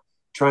right now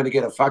trying to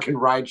get a fucking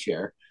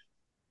rideshare.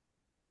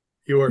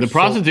 The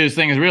prostitutes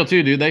thing is real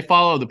too, dude. They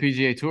follow the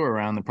PGA Tour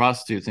around, the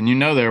prostitutes, and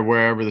they're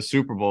wherever the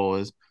Super Bowl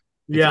is.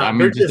 Yeah, I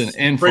mean, just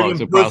an influx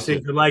of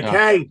prostitutes. They're like,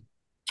 hey,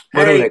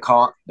 what do they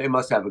call it? They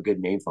must have a good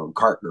name for them.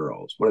 Cart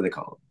girls. What do they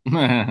call them?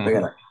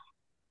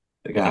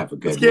 they gotta have a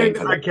good name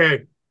for them.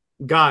 Okay,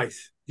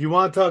 guys, do you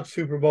want to talk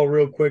Super Bowl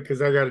real quick?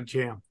 Because I got a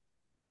jam.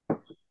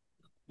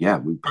 Yeah,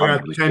 we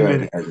probably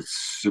could as it's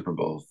Super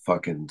Bowl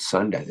fucking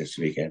Sunday this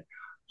weekend.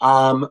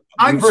 I'm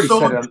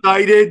so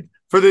excited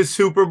for this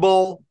Super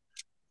Bowl.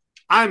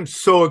 I'm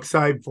so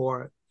excited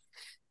for it.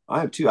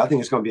 I am too. I think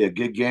it's going to be a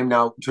good game.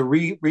 Now, to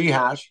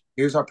rehash,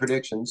 here's our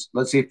predictions.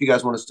 Let's see if you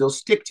guys want to still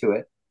stick to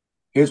it.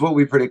 Here's what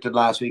we predicted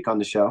last week on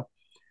the show.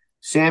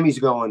 Sammy's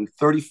going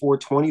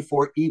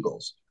 34-24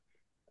 Eagles.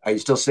 Are you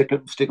still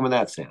sticking with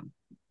that, Sam?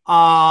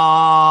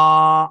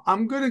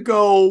 I'm gonna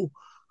go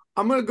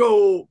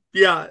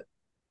Yeah.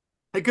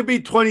 It could be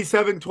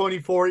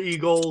 27-24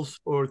 Eagles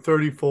or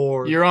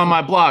 34. You're on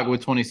my block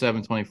with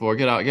 27-24.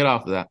 Get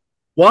off of that.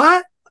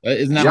 What?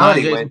 Isn't that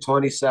Johnny mine, went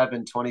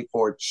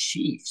 27-24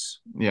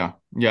 Chiefs. Yeah.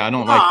 I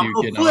don't like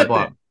you getting on my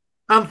block.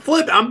 I'm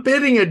flipping. I'm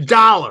bidding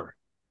 $1.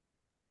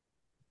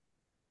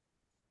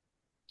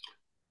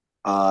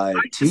 I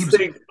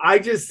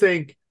just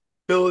think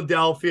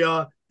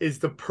Philadelphia is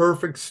the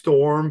perfect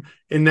storm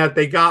in that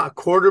they got a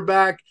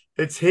quarterback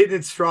that's hitting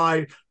its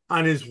stride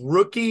on his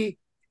rookie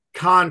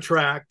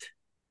contract,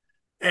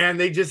 and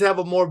they just have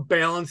a more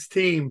balanced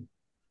team.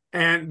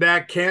 And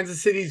that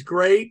Kansas City's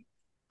great.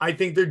 I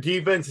think their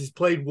defense has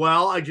played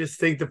well. I just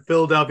think that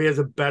Philadelphia has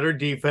a better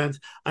defense.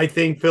 I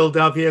think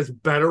Philadelphia has a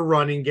better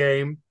running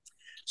game.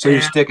 So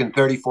you're sticking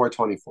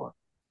 34-24.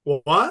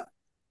 What?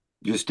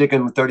 You're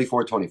sticking with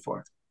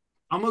 34-24.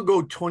 I'm going to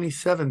go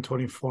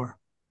 27-24.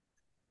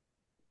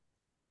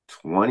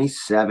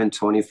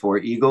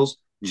 27-24 Eagles.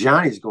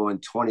 Johnny's going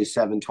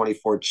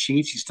 27-24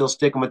 Chiefs. You still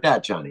sticking with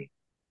that, Johnny?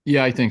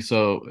 Yeah, I think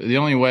so. The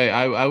only way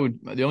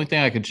the only thing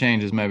I could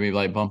change is maybe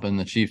like bumping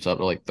the Chiefs up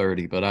to like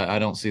 30, but I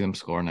don't see them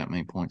scoring that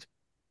many points.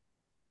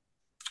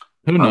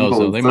 Who knows,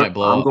 though? They might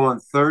blow up. I'm going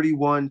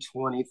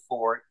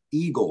 31-24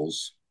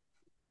 Eagles.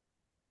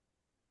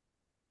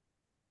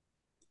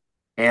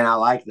 And I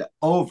like the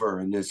over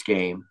in this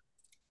game.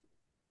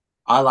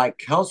 I like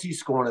Kelsey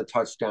scoring a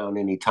touchdown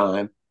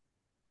anytime.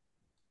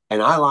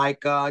 And I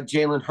like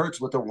Jalen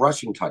Hurts with a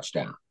rushing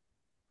touchdown.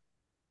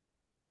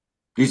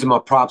 These are my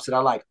props that I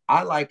like.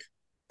 I like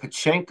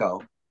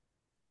Pachenko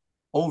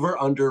over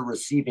under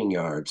receiving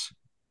yards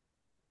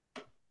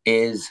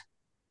is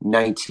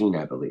 19,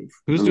 I believe.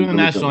 Who's doing the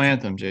national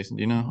anthem, Jason?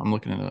 Do you know? I'm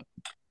looking it up.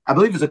 I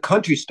believe it's a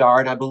country star,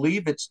 and I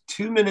believe it's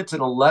 2 minutes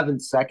and 11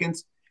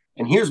 seconds.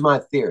 And here's my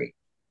theory.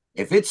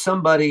 If it's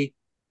somebody,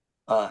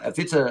 if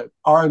it's a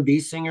R&B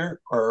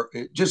singer or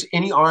just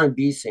any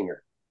R&B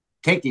singer,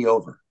 take the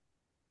over.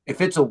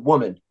 If it's a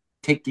woman,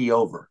 take the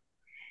over.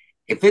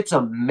 If it's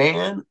a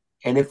man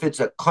and if it's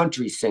a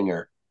country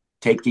singer,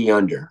 take the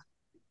under.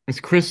 It's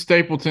Chris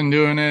Stapleton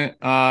doing it.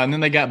 And then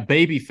they got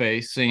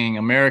Babyface singing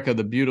America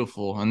the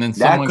Beautiful. And then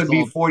that could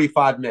be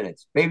 45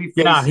 minutes. Babyface.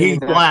 Yeah, he's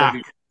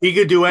black. He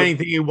could do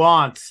anything he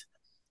wants.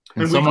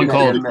 And someone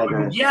called.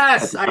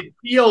 Yes, I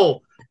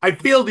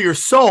feel your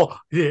soul.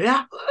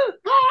 Yeah.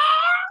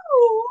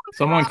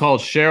 Someone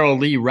called Cheryl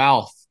Lee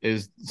Ralph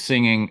is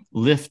singing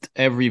 "Lift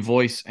Every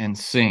Voice and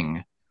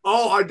Sing."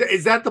 Oh,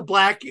 is that the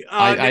black?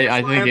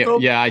 I think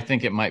anthem? I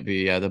think it might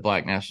be the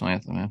black national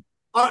anthem.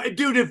 Yeah.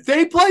 Dude, if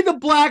they play the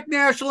black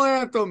national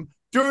anthem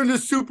during the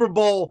Super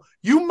Bowl,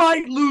 you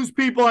might lose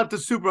people at the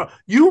Super Bowl.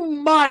 You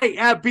might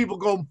have people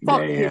going,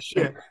 "Fuck this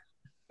shit."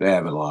 They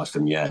haven't lost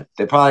them yet.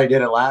 They probably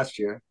did it last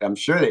year. I'm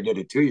sure they did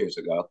it 2 years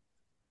ago.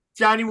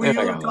 Johnny,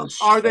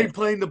 are they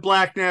playing the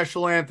black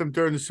national anthem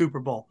during the Super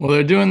Bowl? Well,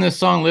 they're doing this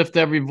song, "Lift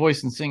Every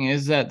Voice and Sing."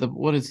 Is that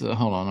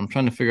hold on. I'm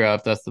trying to figure out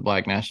if that's the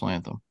black national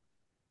anthem.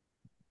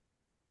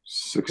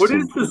 What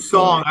is the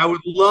song? I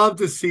would love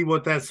to see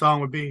what that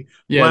song would be.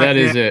 Yeah, that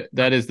is it.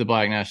 That is the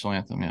black national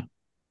anthem, yeah.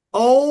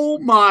 Oh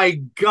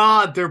my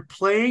God, they're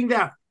playing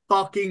that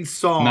fucking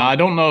song. Now, I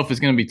don't know if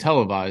it's going to be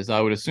televised. I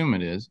would assume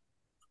it is.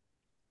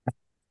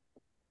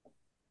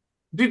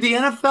 Dude, the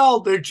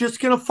NFL, they're just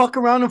going to fuck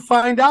around and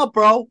find out,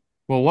 bro.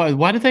 Well,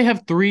 why did they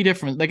have three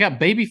different? They got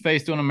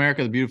Babyface doing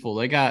America the Beautiful.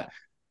 They got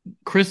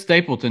Chris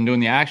Stapleton doing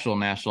the actual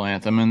national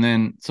anthem, and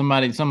then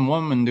some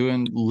woman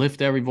doing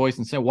 "Lift Every Voice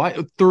and Say." Why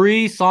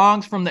 3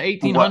 songs from the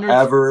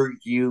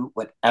 1800s?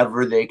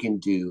 Whatever they can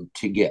do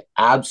to get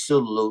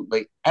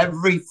absolutely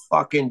every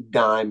fucking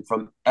dime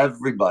from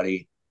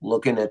everybody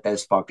looking at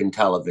this fucking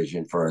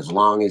television for as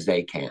long as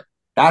they can.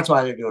 That's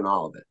why they're doing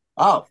all of it.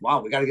 Oh,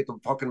 wow, we got to get the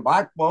fucking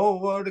black. Well,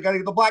 we got to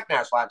get the black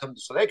national anthem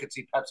so they can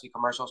see Pepsi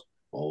commercials.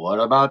 Well, what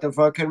about the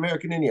fucking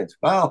American Indians?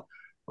 Well,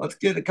 let's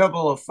get a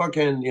couple of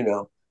fucking,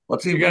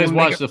 let's see. You guys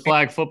watch the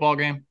flag football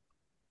game?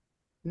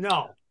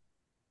 No.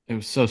 It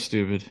was so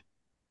stupid.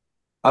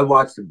 I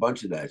watched a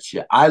bunch of that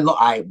shit.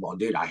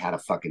 Dude, I had a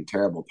fucking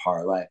terrible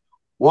parlay.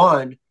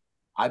 One,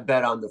 I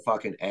bet on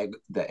the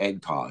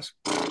egg toss.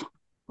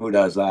 Who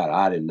does that?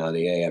 I didn't know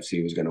the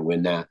AFC was going to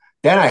win that.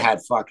 Then I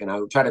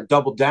tried to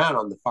double down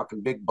on the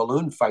fucking big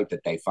balloon fight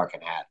that they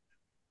fucking had.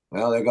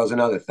 Well, there goes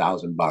another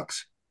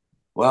 $1,000.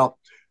 Well,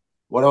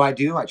 what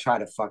do? I try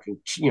to fucking,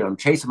 I'm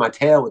chasing my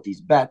tail with these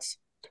bets.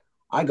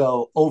 I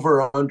go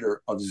over or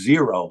under of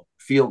 0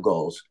 field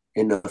goals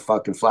in the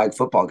fucking flag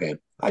football game.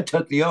 I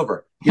took the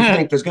over. You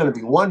think there's going to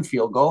be 1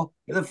 field goal?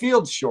 The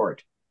field's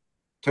short.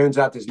 Turns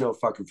out there's no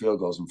fucking field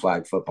goals in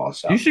flag football.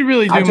 So you should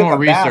really do more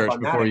research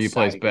before you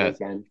place bets.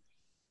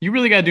 You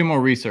really got to do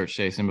more research,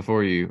 Jason,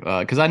 before you,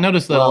 because I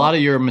noticed that a lot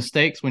of your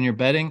mistakes when you're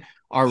betting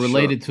are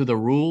related to the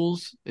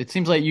rules. It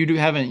seems like you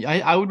haven't.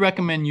 I would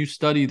recommend you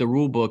study the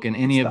rule book in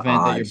any event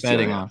that you're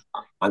betting on.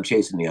 I'm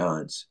chasing the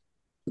odds.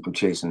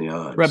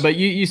 Right, but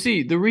you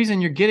see, the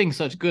reason you're getting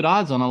such good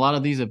odds on a lot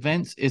of these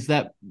events is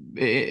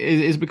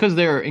because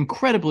they're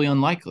incredibly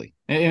unlikely.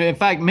 In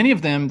fact, many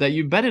of them that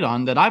you betted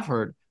on that I've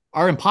heard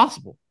are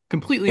impossible,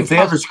 completely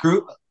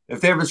impossible.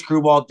 if they ever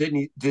screw Walt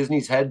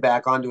Disney's head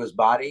back onto his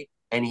body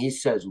and he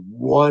says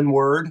one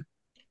word,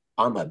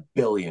 I'm a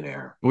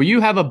billionaire. Well,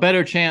 you have a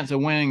better chance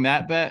of winning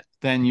that bet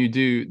than you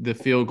do the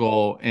field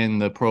goal in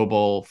the Pro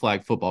Bowl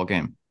flag football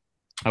game.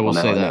 I will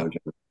say that.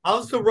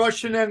 How's the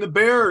Russian and the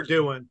Bear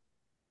doing?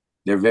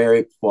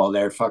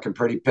 They're fucking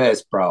pretty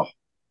pissed, bro.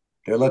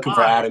 They're looking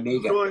for Adam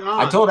Egan.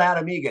 I told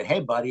Adam Egan,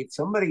 hey, buddy, if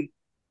somebody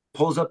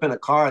pulls up in a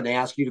car and they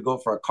ask you to go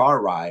for a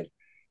car ride,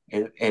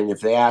 and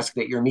if they ask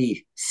that you're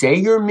me, say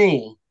you're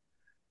me,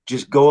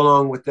 just go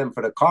along with them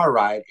for the car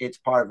ride. It's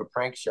part of a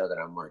prank show that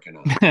I'm working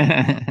on.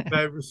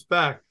 I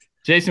respect.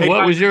 Jason,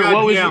 what was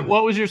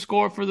your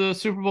score for the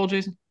Super Bowl,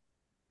 Jason?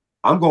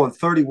 I'm going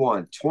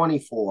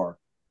 31-24.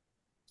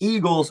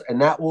 Eagles,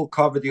 and that will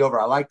cover the over.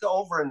 I like the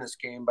over in this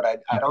game, but I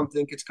don't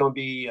think it's going to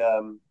be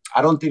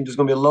I don't think there's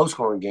going to be a low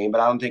scoring game,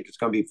 but I don't think it's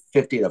going to be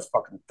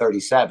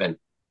 50-37.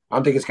 I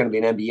don't think it's going to be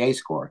an NBA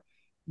score,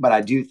 but I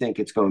do think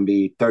it's going to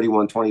be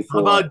 31-24. How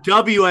about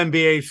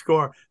WNBA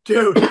score?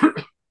 Dude,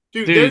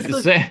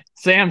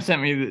 Sam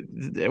sent me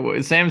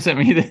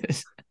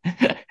this.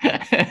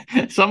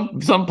 some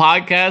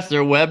podcast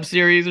or web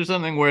series or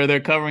something where they're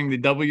covering the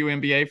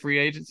WNBA free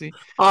agency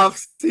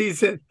off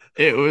season.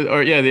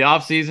 The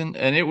off season,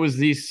 and it was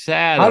the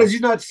saddest. How did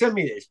you not send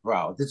me this,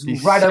 bro? This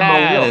is right on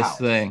my wheelhouse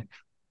thing.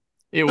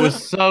 It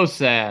was so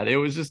sad. It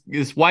was just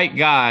this white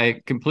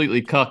guy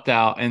completely cucked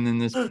out, and then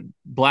this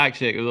black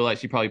chick who looked like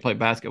she probably played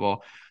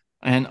basketball.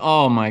 And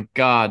oh my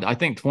God, I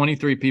think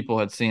 23 people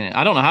had seen it.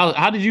 I don't know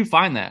how did you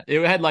find that?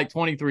 It had like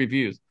 23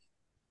 views.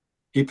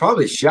 He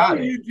probably shot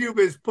it. YouTube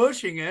is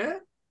pushing it.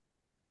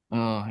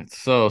 Oh, it's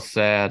so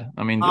sad.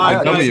 I mean,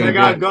 I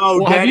gotta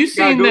go. Well, have you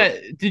seen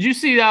that? Did you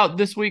see out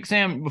this week,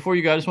 Sam? Before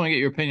you go, I just want to get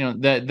your opinion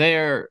on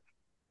that.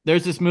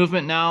 There's this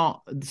movement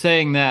now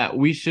saying that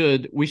we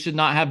should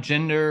not have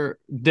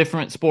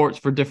different sports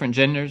for different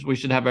genders. We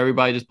should have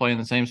everybody just playing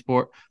the same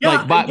sport.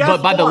 Yeah, but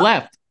by the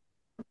left.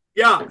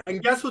 Yeah,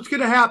 and guess what's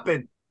going to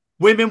happen?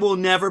 Women will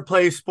never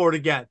play a sport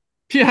again.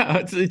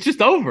 Yeah, it's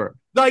just over.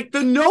 Like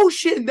the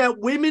notion that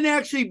women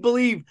actually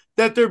believe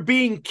that they're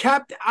being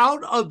kept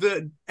out of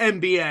the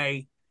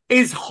NBA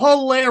is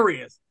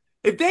hilarious.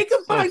 If they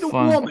could find a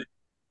woman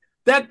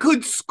that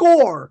could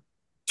score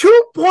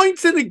 2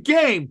 points in a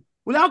game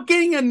without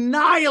getting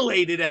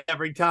annihilated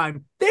every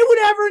time, they would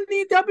ever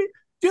need W.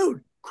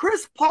 Dude,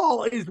 Chris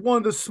Paul is one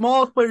of the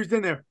smallest players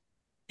in there.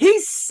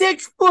 He's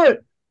 6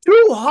 foot,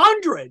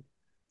 200.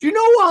 Do you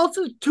know who else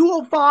is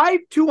 205,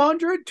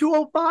 200,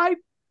 205?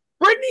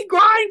 Brittany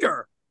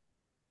Griner.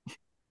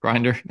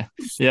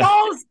 Yeah.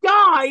 Smallest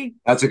guy.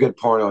 That's a good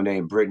porno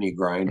name, Brittany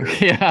Griner.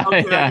 Yeah.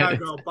 Okay, I gotta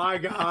go. Bye,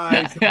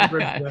 guys.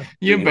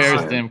 You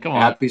embarrassed him. Come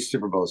on. Happy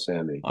Super Bowl,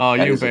 Sammy. Oh,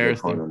 you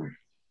embarrassed him.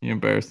 You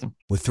embarrassed him.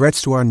 With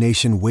threats to our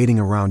nation waiting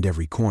around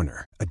every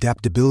corner,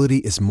 adaptability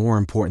is more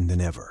important than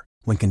ever.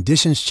 When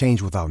conditions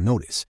change without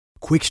notice,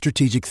 quick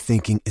strategic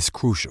thinking is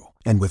crucial.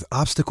 And with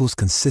obstacles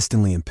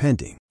consistently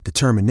impending,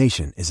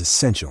 determination is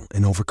essential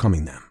in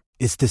overcoming them.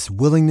 It's this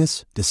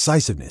willingness,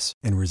 decisiveness,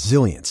 and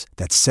resilience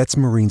that sets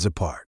Marines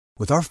apart.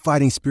 With our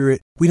fighting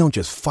spirit, we don't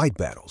just fight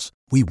battles,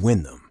 we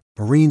win them.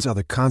 Marines are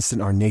the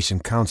constant our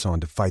nation counts on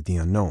to fight the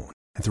unknown.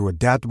 And through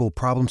adaptable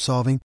problem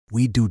solving,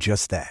 we do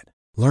just that.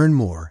 Learn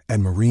more at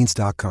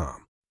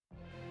marines.com.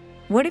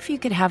 What if you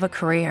could have a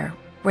career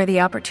where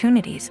the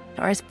opportunities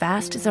are as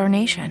vast as our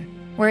nation,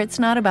 where it's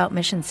not about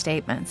mission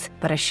statements,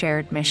 but a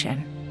shared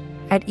mission?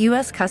 At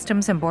U.S.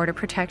 Customs and Border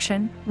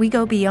Protection, we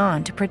go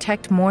beyond to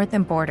protect more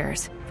than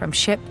borders. From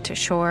ship to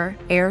shore,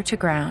 air to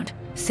ground,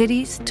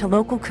 cities to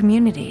local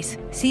communities,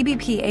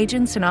 CBP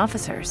agents and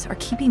officers are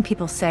keeping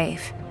people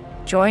safe.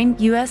 Join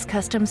U.S.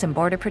 Customs and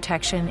Border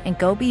Protection and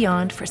go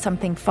beyond for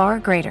something far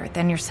greater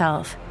than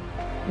yourself.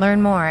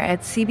 Learn more at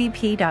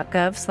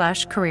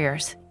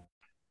cbp.gov/careers.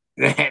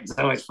 It's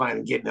always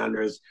fun getting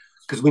under his,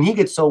 because when he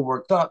gets so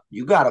worked up,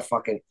 you can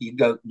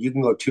go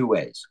two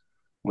ways.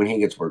 When he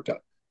gets worked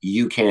up,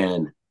 you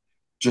can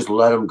just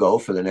let him go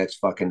for the next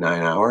fucking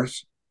 9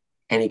 hours,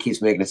 and he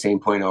keeps making the same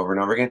point over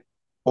and over again.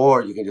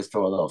 Or you can just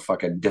throw a little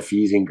fucking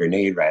diffusing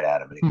grenade right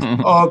at him. And he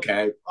goes,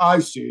 okay, I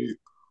see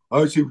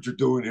what you're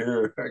doing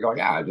here. I go,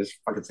 yeah, just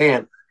fucking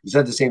saying. You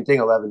said the same thing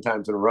 11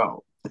 times in a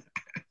row.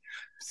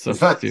 So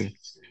stupid.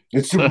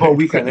 It's Super Bowl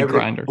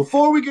weekend.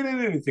 Before we get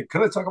into anything,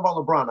 can I talk about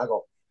LeBron? I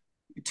go,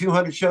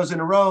 200 shows in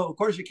a row? Of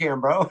course you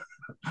can, bro.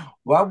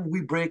 Why would we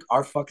break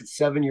our fucking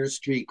 7-year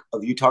streak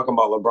of you talking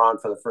about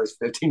LeBron for the first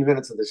 15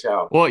 minutes of the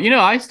show? Well,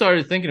 I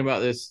started thinking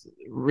about this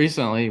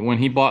recently when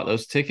he bought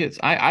those tickets.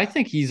 I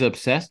think he's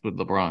obsessed with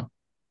LeBron.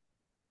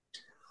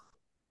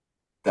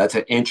 That's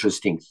an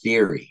interesting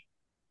theory.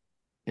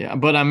 Yeah,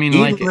 but I mean, he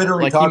like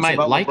literally he talks might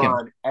about like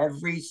LeBron him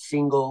every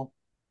single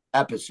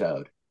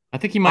episode. I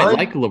think he might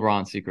like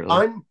LeBron secretly.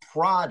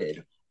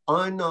 Unprodded,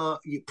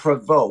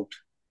 unprovoked.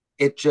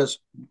 This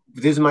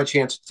is my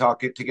chance to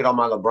get all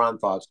my LeBron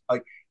thoughts.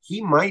 Like,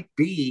 he might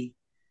be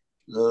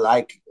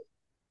like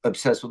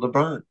obsessed with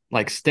LeBron,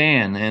 like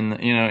Stan and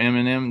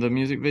Eminem, the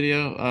music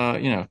video,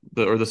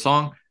 the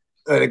song,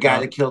 the guy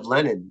that killed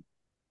Lennon.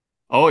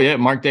 Oh yeah,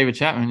 Mark David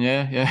Chapman.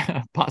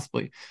 Yeah,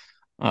 possibly.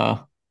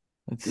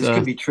 This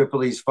could be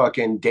Triple E's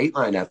fucking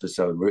Dateline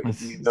episode. We've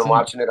been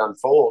watching it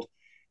unfold,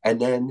 and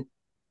then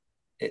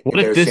what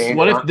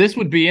if this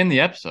would be in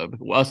the episode?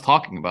 Us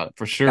talking about it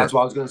for sure. That's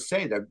what I was going to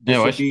say. That this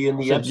would be in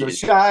the episode.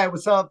 Shy,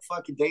 what's up,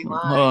 fucking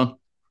Dateline?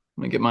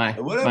 Let me get my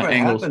whatever my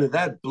angles. happened to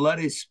that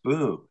bloody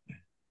spoon?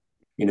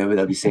 You know,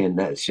 they'll be saying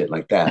that shit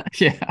like that.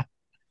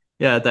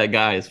 Yeah, that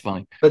guy is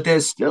funny. But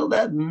there's still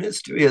that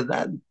mystery of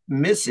that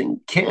missing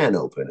can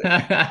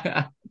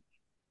opener.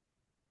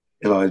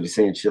 He'll always be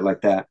saying shit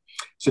like that.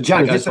 So,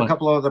 Johnny, here's a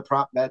couple of other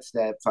prop bets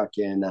that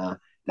that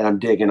I'm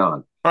digging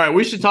on. All right,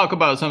 we should talk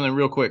about something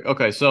real quick.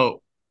 Okay,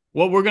 so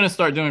what we're going to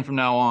start doing from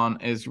now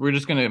on is we're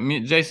just going to,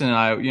 Jason and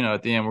I,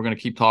 at the end, we're going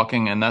to keep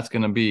talking, and that's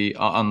going to be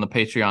on the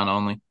Patreon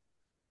only.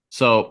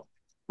 So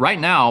right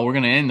now, we're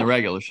going to end the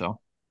regular show.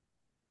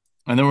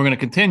 And then we're going to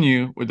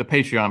continue with the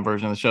Patreon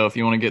version of the show if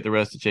you want to get the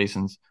rest of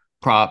Jason's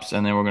props.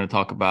 And then we're going to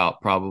talk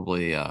about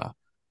probably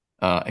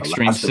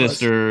Extreme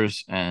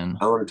Sisters. And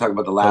I want to talk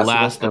about The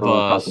Last of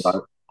Us.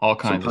 All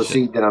kinds of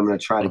shit that I'm going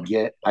to try to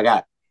get. I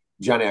got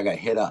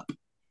hit up.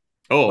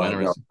 Oh,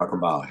 interesting. Talking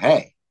about,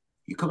 hey,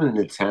 you coming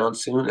into town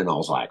soon? And I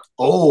was like,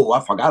 oh,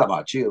 I forgot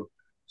about you.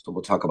 So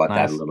we'll talk about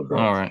that a little bit.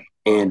 All right.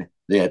 And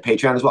the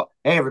Patreon as well.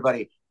 Hey,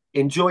 everybody,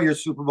 enjoy your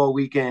Super Bowl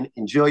weekend.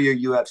 Enjoy your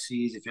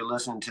UFCs. If you're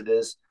listening to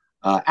this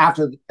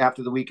after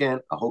the weekend,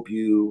 I hope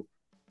you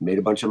made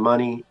a bunch of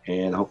money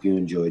and I hope you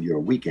enjoyed your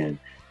weekend.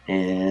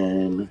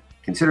 And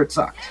consider it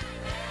sucked.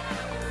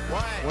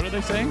 What are they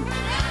saying?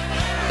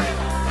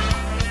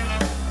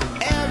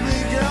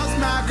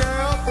 My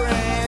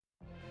girlfriend.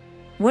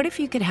 What if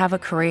you could have a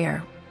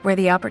career where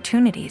the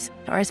opportunities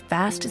are as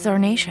vast as our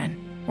nation,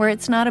 where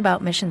it's not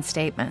about mission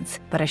statements,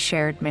 but a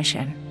shared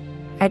mission?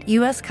 At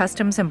U.S.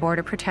 Customs and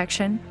Border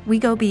Protection, we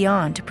go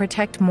beyond to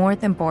protect more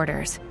than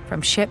borders.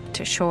 From ship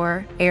to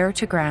shore, air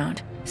to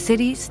ground,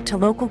 cities to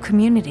local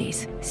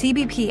communities,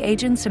 CBP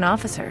agents and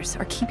officers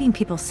are keeping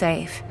people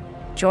safe.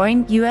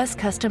 Join U.S.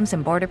 Customs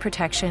and Border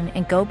Protection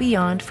and go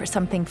beyond for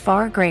something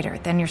far greater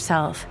than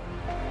yourself.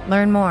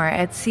 Learn more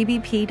at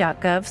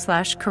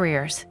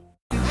cbp.gov/careers.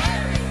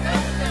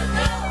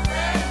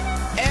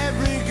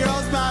 Every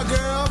girl's my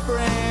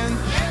girlfriend.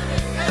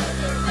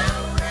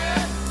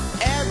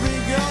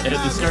 It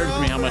disturbs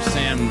me how much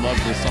Sam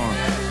loves this song.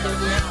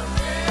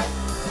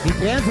 He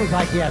dances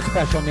like he has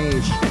special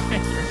needs.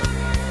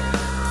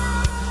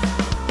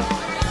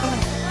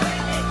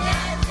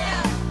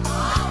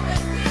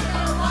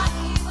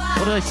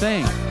 What are they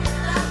saying?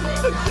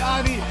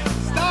 Johnny,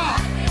 stop!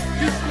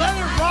 Just let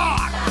it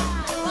rock!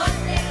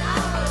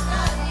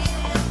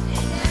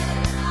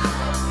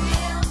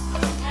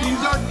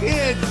 These are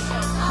kids.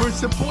 We're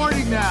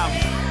supporting them.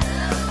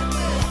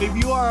 If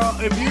you're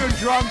a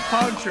drunk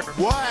puncher,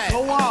 what?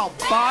 Go out,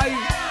 buy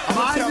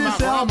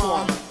this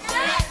album.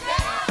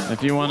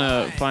 If you want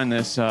to find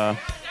this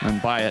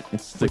and buy it,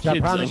 it's the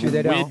Kids of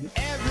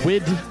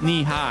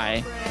Whitney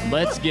High.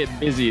 Let's Get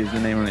Busy is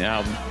the name of the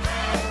album.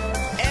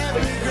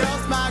 Every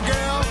girl's my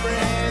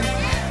girlfriend.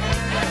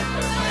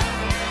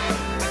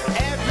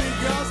 Every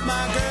girl's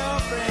my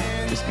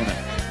girlfriend. Just gonna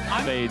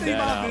fade that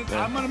out there.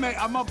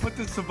 I'm gonna put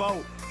this to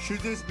vote.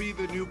 Should this be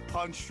the new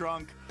Punch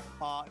Drunk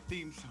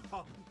theme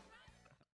song?